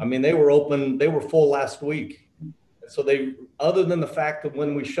ends. I mean, they were open, they were full last week. So they, other than the fact that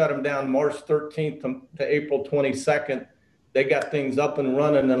when we shut them down March 13th to April 22nd, they got things up and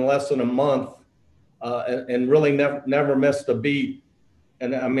running in less than a month and really never missed a beat.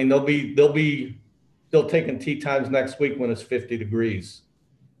 And I mean, they'll be still taking tee times next week when it's 50 degrees.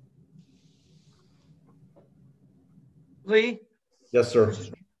 Lee? Yes, sir.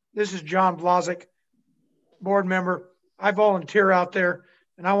 This is John Blazik, board member. I volunteer out there,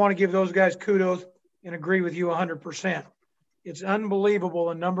 and I want to give those guys kudos and agree with you 100%. It's unbelievable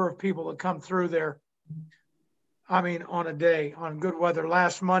the number of people that come through there. I mean, on a day, on good weather.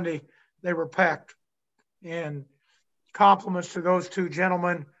 Last Monday, they were packed. And compliments to those two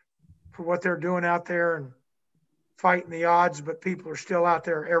gentlemen for what they're doing out there and fighting the odds, but people are still out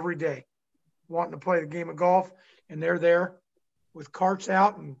there every day wanting to play the game of golf, and they're there with carts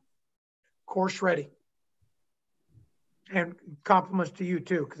out and course ready. And compliments to you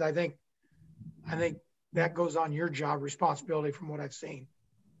too, because I think that goes on your job responsibility from what I've seen.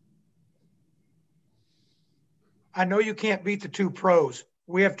 I know you can't beat the two pros.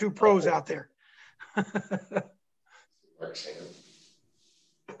 We have two pros out there.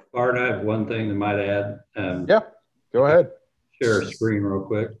 Bart, I have one thing that might add. Yeah, go ahead. Share a screen real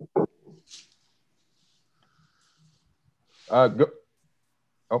quick. Go.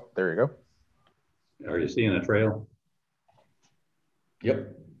 Oh, there you go. Are you seeing a trail?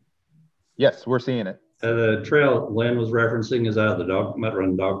 Yep. Yes, we're seeing it. The trail Lynn was referencing is out of the Mutt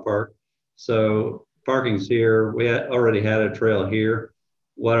Run Dog Park. So parking's here. We already had a trail here.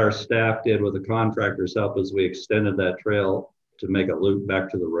 What our staff did with the contractors' help is we extended that trail to make a loop back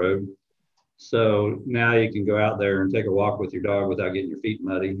to the road. So now you can go out there and take a walk with your dog without getting your feet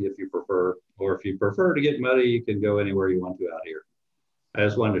muddy if you prefer. Or if you prefer to get muddy, you can go anywhere you want to out here. I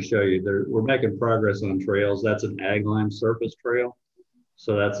just wanted to show you we're making progress on trails. That's an ag lime surface trail.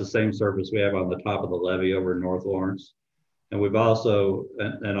 So that's the same surface we have on the top of the levee over in North Lawrence. And we've also,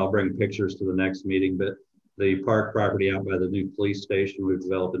 and I'll bring pictures to the next meeting, but the park property out by the new police station, we've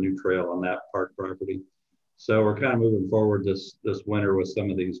developed a new trail on that park property. So we're kind of moving forward this winter with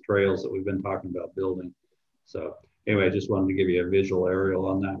some of these trails that we've been talking about building. So anyway, I just wanted to give you a visual aerial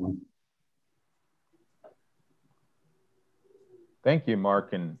on that one. Thank you,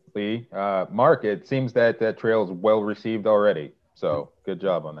 Mark and Lee. Mark, it seems that that trail is well received already. So good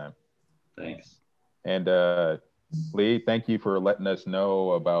job on that. Thanks. And Lee, thank you for letting us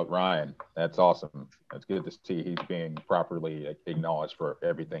know about Ryan. That's awesome. It's good to see he's being properly acknowledged for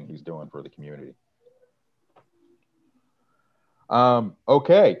everything he's doing for the community.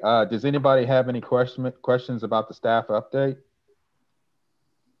 Okay, does anybody have any questions about the staff update?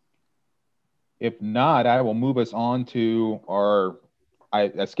 If not, I will move us on to our,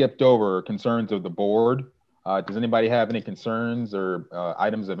 I skipped over concerns of the board. Does anybody have any concerns or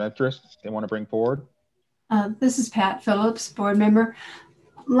items of interest they want to bring forward? This is Pat Phillips, board member.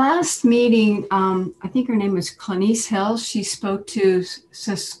 Last meeting, I think her name was Clanice Hill. She spoke to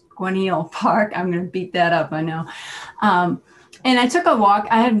Sesquineal Park. I'm going to beat that up, I know. And I took a walk.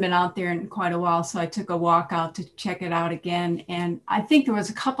 I hadn't been out there in quite a while, so I took a walk out to check it out again. And I think there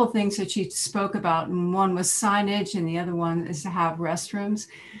was a couple things that she spoke about. And one was signage, and the other one is to have restrooms.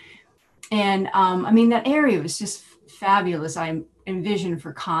 And I mean, that area was just fabulous. I envisioned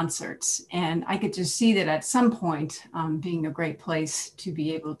for concerts, and I could just see that at some point being a great place to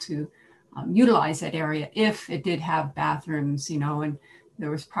be able to utilize that area if it did have bathrooms, you know, and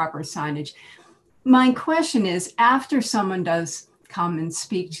there was proper signage. My question is, after someone does come and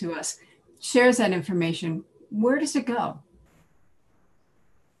speak to us, shares that information, where does it go?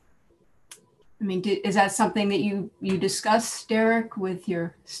 I mean, is that something that you discuss, Derek, with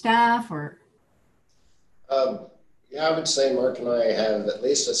your staff, or? Yeah, I would say Mark and I have at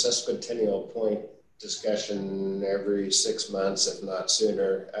least a sesquicentennial point discussion every 6 months, if not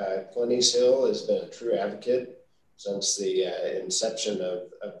sooner. Clanice Hill has been a true advocate since the inception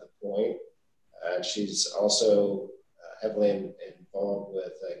of the point. She's also heavily involved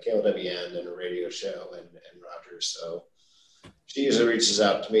with KLWN and a radio show and Rogers. So she usually reaches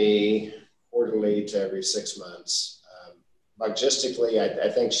out to me quarterly to every 6 months. Logistically, I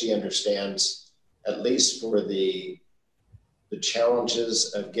think she understands, at least for the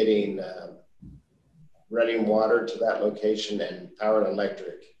challenges of getting running water to that location and power and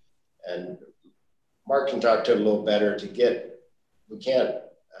electric. And Mark can talk to it a little better to get, we can't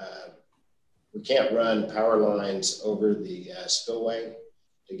run power lines over the spillway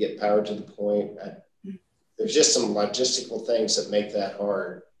to get power to the point. There's just some logistical things that make that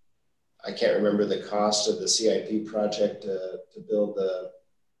hard. I can't remember the cost of the CIP project to build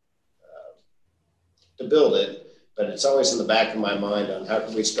it, but it's always in the back of my mind on how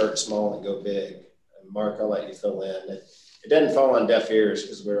can we start small and go big. And Mark, I'll let you fill in. It doesn't fall on deaf ears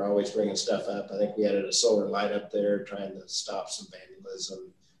because we're always bringing stuff up. I think we added a solar light up there trying to stop some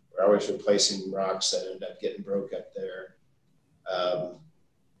vandalism. We're always replacing rocks that end up getting broke up there.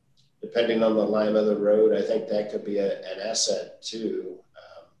 Depending on the line of the road, I think that could be an asset to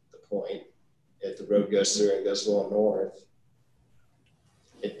the point if the road goes through and goes a little north.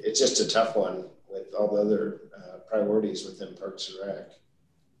 It's just a tough one with all the other priorities within Parks and Rec.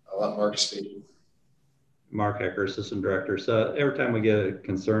 I'll let Mark speak. Mark Ecker, Assistant Director. So every time we get a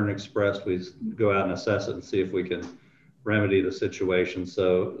concern expressed, we go out and assess it and see if we can remedy the situation.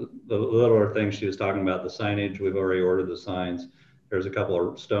 So the littler things she was talking about, the signage, we've already ordered the signs. There's a couple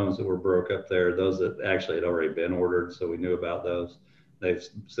of stones that were broke up there, those that actually had already been ordered, so we knew about those. They've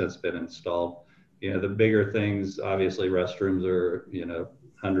since been installed. You know, the bigger things, obviously restrooms are, you know,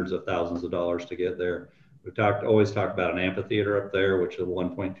 hundreds of thousands of dollars to get there. We've always talked about an amphitheater up there, which is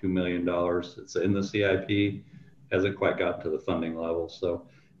 $1.2 million. It's in the CIP, hasn't quite gotten to the funding level. So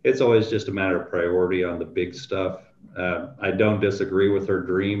it's always just a matter of priority on the big stuff. I don't disagree with her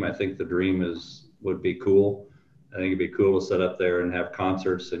dream. I think the dream would be cool. I think it'd be cool to sit up there and have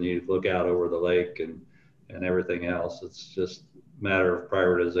concerts and you look out over the lake and everything else. It's just a matter of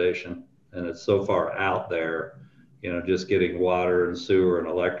prioritization. And it's so far out there, you know, just getting water and sewer and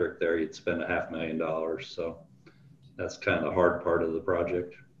electric there, you'd spend $500,000. So that's kind of the hard part of the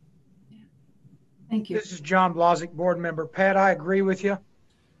project. Thank you. This is John Blazek, board member. Pat, I agree with you.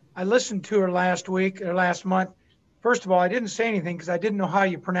 I listened to her last month. First of all, I didn't say anything because I didn't know how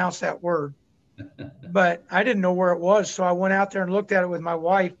you pronounce that word, but I didn't know where it was. So I went out there and looked at it with my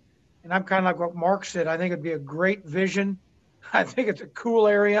wife, and I'm kind of like what Mark said. I think it'd be a great vision. I think it's a cool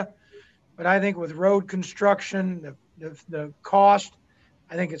area, but I think with road construction, the cost,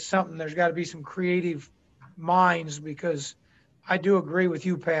 I think it's something, there's got to be some creative minds, because I do agree with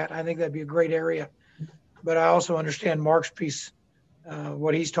you, Pat. I think that'd be a great area, but I also understand Mark's piece,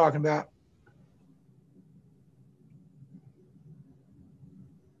 what he's talking about.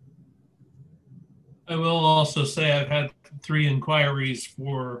 I will also say I've had 3 inquiries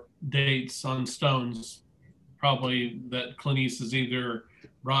for dates on stones, probably that Clanice has either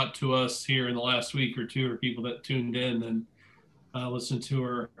brought to us here in the last week or two, or people that tuned in. And listened to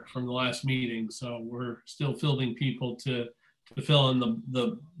her from the last meeting. So we're still fielding people to fill in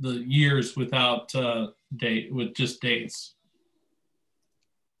the years without with just dates.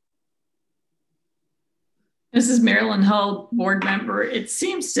 This is Marilyn Hull, board member. It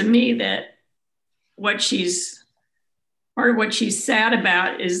seems to me that what she's sad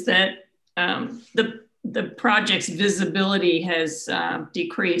about is that the project's visibility has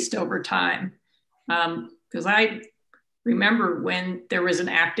decreased over time. Because I remember when there was an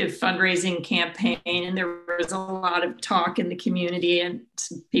active fundraising campaign and there was a lot of talk in the community and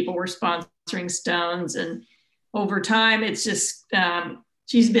people were sponsoring stones. And over time, it's just,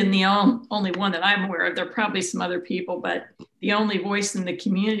 she's been the only one that I'm aware of. There are probably some other people, but the only voice in the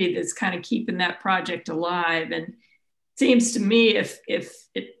community that's kind of keeping that project alive. And it seems to me if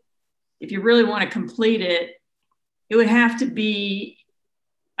you really want to complete it, it would have to be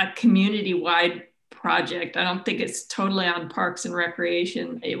a community-wide project. I don't think it's totally on Parks and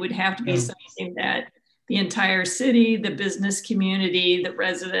Recreation. It would have to be something that the entire city, the business community, the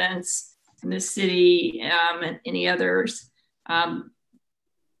residents in the city, and any others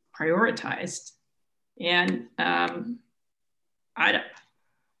prioritized. And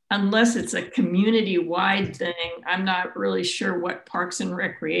unless it's a community-wide thing, I'm not really sure what Parks and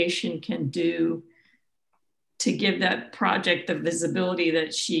Recreation can do to give that project the visibility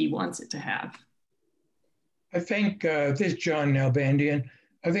that she wants it to have. I think this is John Nalbandian.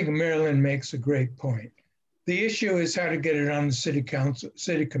 I think Marilyn makes a great point. The issue is how to get it on the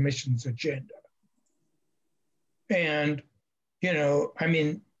city commission's agenda. And, you know, I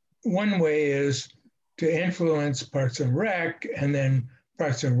mean, one way is to influence Parks and Rec, and then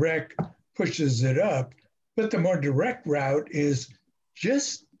Parks and Rec pushes it up. But the more direct route is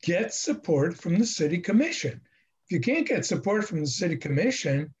just get support from the city commission. If you can't get support from the city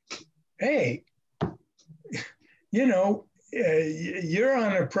commission, hey, you know, you're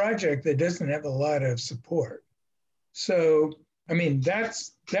on a project that doesn't have a lot of support. So, I mean, that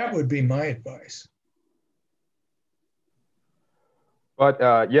would be my advice.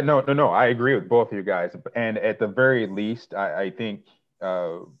 But yeah, no, I agree with both of you guys. And at the very least, I think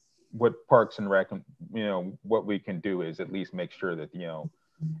what Parks and Rec, you know, what we can do is at least make sure that, you know,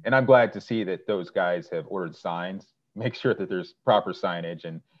 and I'm glad to see that those guys have ordered signs, make sure that there's proper signage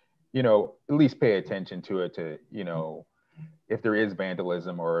and, you know, at least pay attention to it to, you know, if there is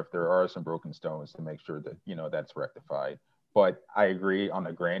vandalism or if there are some broken stones to make sure that, you know, that's rectified. But I agree on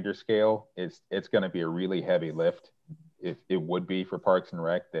a grander scale, it's going to be a really heavy lift. If it would be for Parks and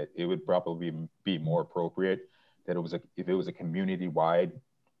Rec, that it would probably be more appropriate that if it was a community-wide,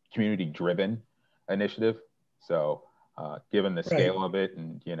 community-driven initiative. So given the scale of it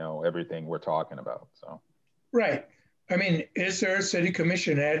and, you know, everything we're talking about, so. Right. I mean, is there a city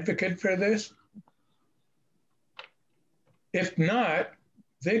commission advocate for this? If not,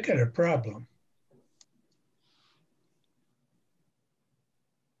 they got a problem.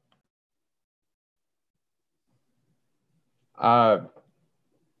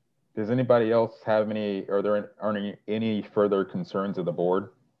 Does anybody else have any, are any further concerns of the board?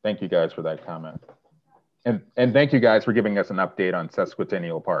 Thank you guys for that comment. And thank you guys for giving us an update on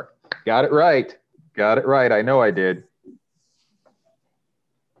Sesquicentennial Park. Got it right. Got it right. I know I did.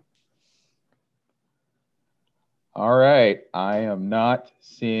 All right. I am not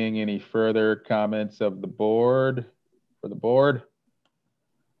seeing any further comments of the board for the board.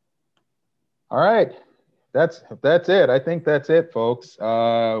 All right. That's it. I think that's it, folks.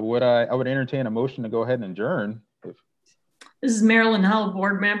 I would entertain a motion to go ahead and adjourn. This is Marilyn Hull,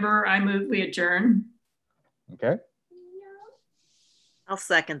 board member. I move we adjourn. Okay. I'll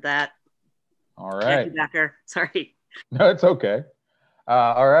second that. All right. Jackie Becker. Sorry. No, it's okay.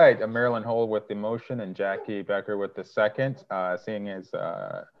 All right. Marilyn Hull with the motion and Jackie Becker with the second. Seeing as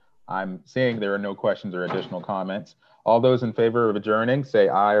I'm seeing there are no questions or additional comments. All those in favor of adjourning, say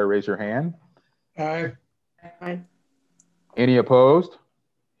aye or raise your hand. Aye. Aye. Any opposed?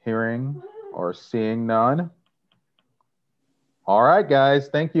 Hearing or seeing none. All right, guys.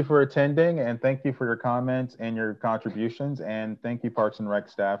 Thank you for attending and thank you for your comments and your contributions. And thank you, Parks and Rec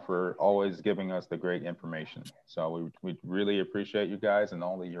staff, for always giving us the great information. So we really appreciate you guys and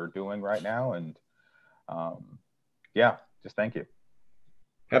all that you're doing right now. And yeah, just thank you.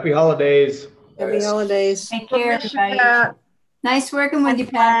 Happy holidays. Happy holidays. Take care, everybody. Nice working with you,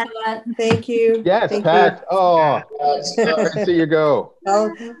 Pat. Thank you. Yes, Thank Pat. You. Oh, sorry to see you go.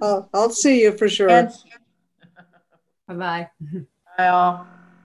 I'll see you for sure. Bye-bye. Bye all.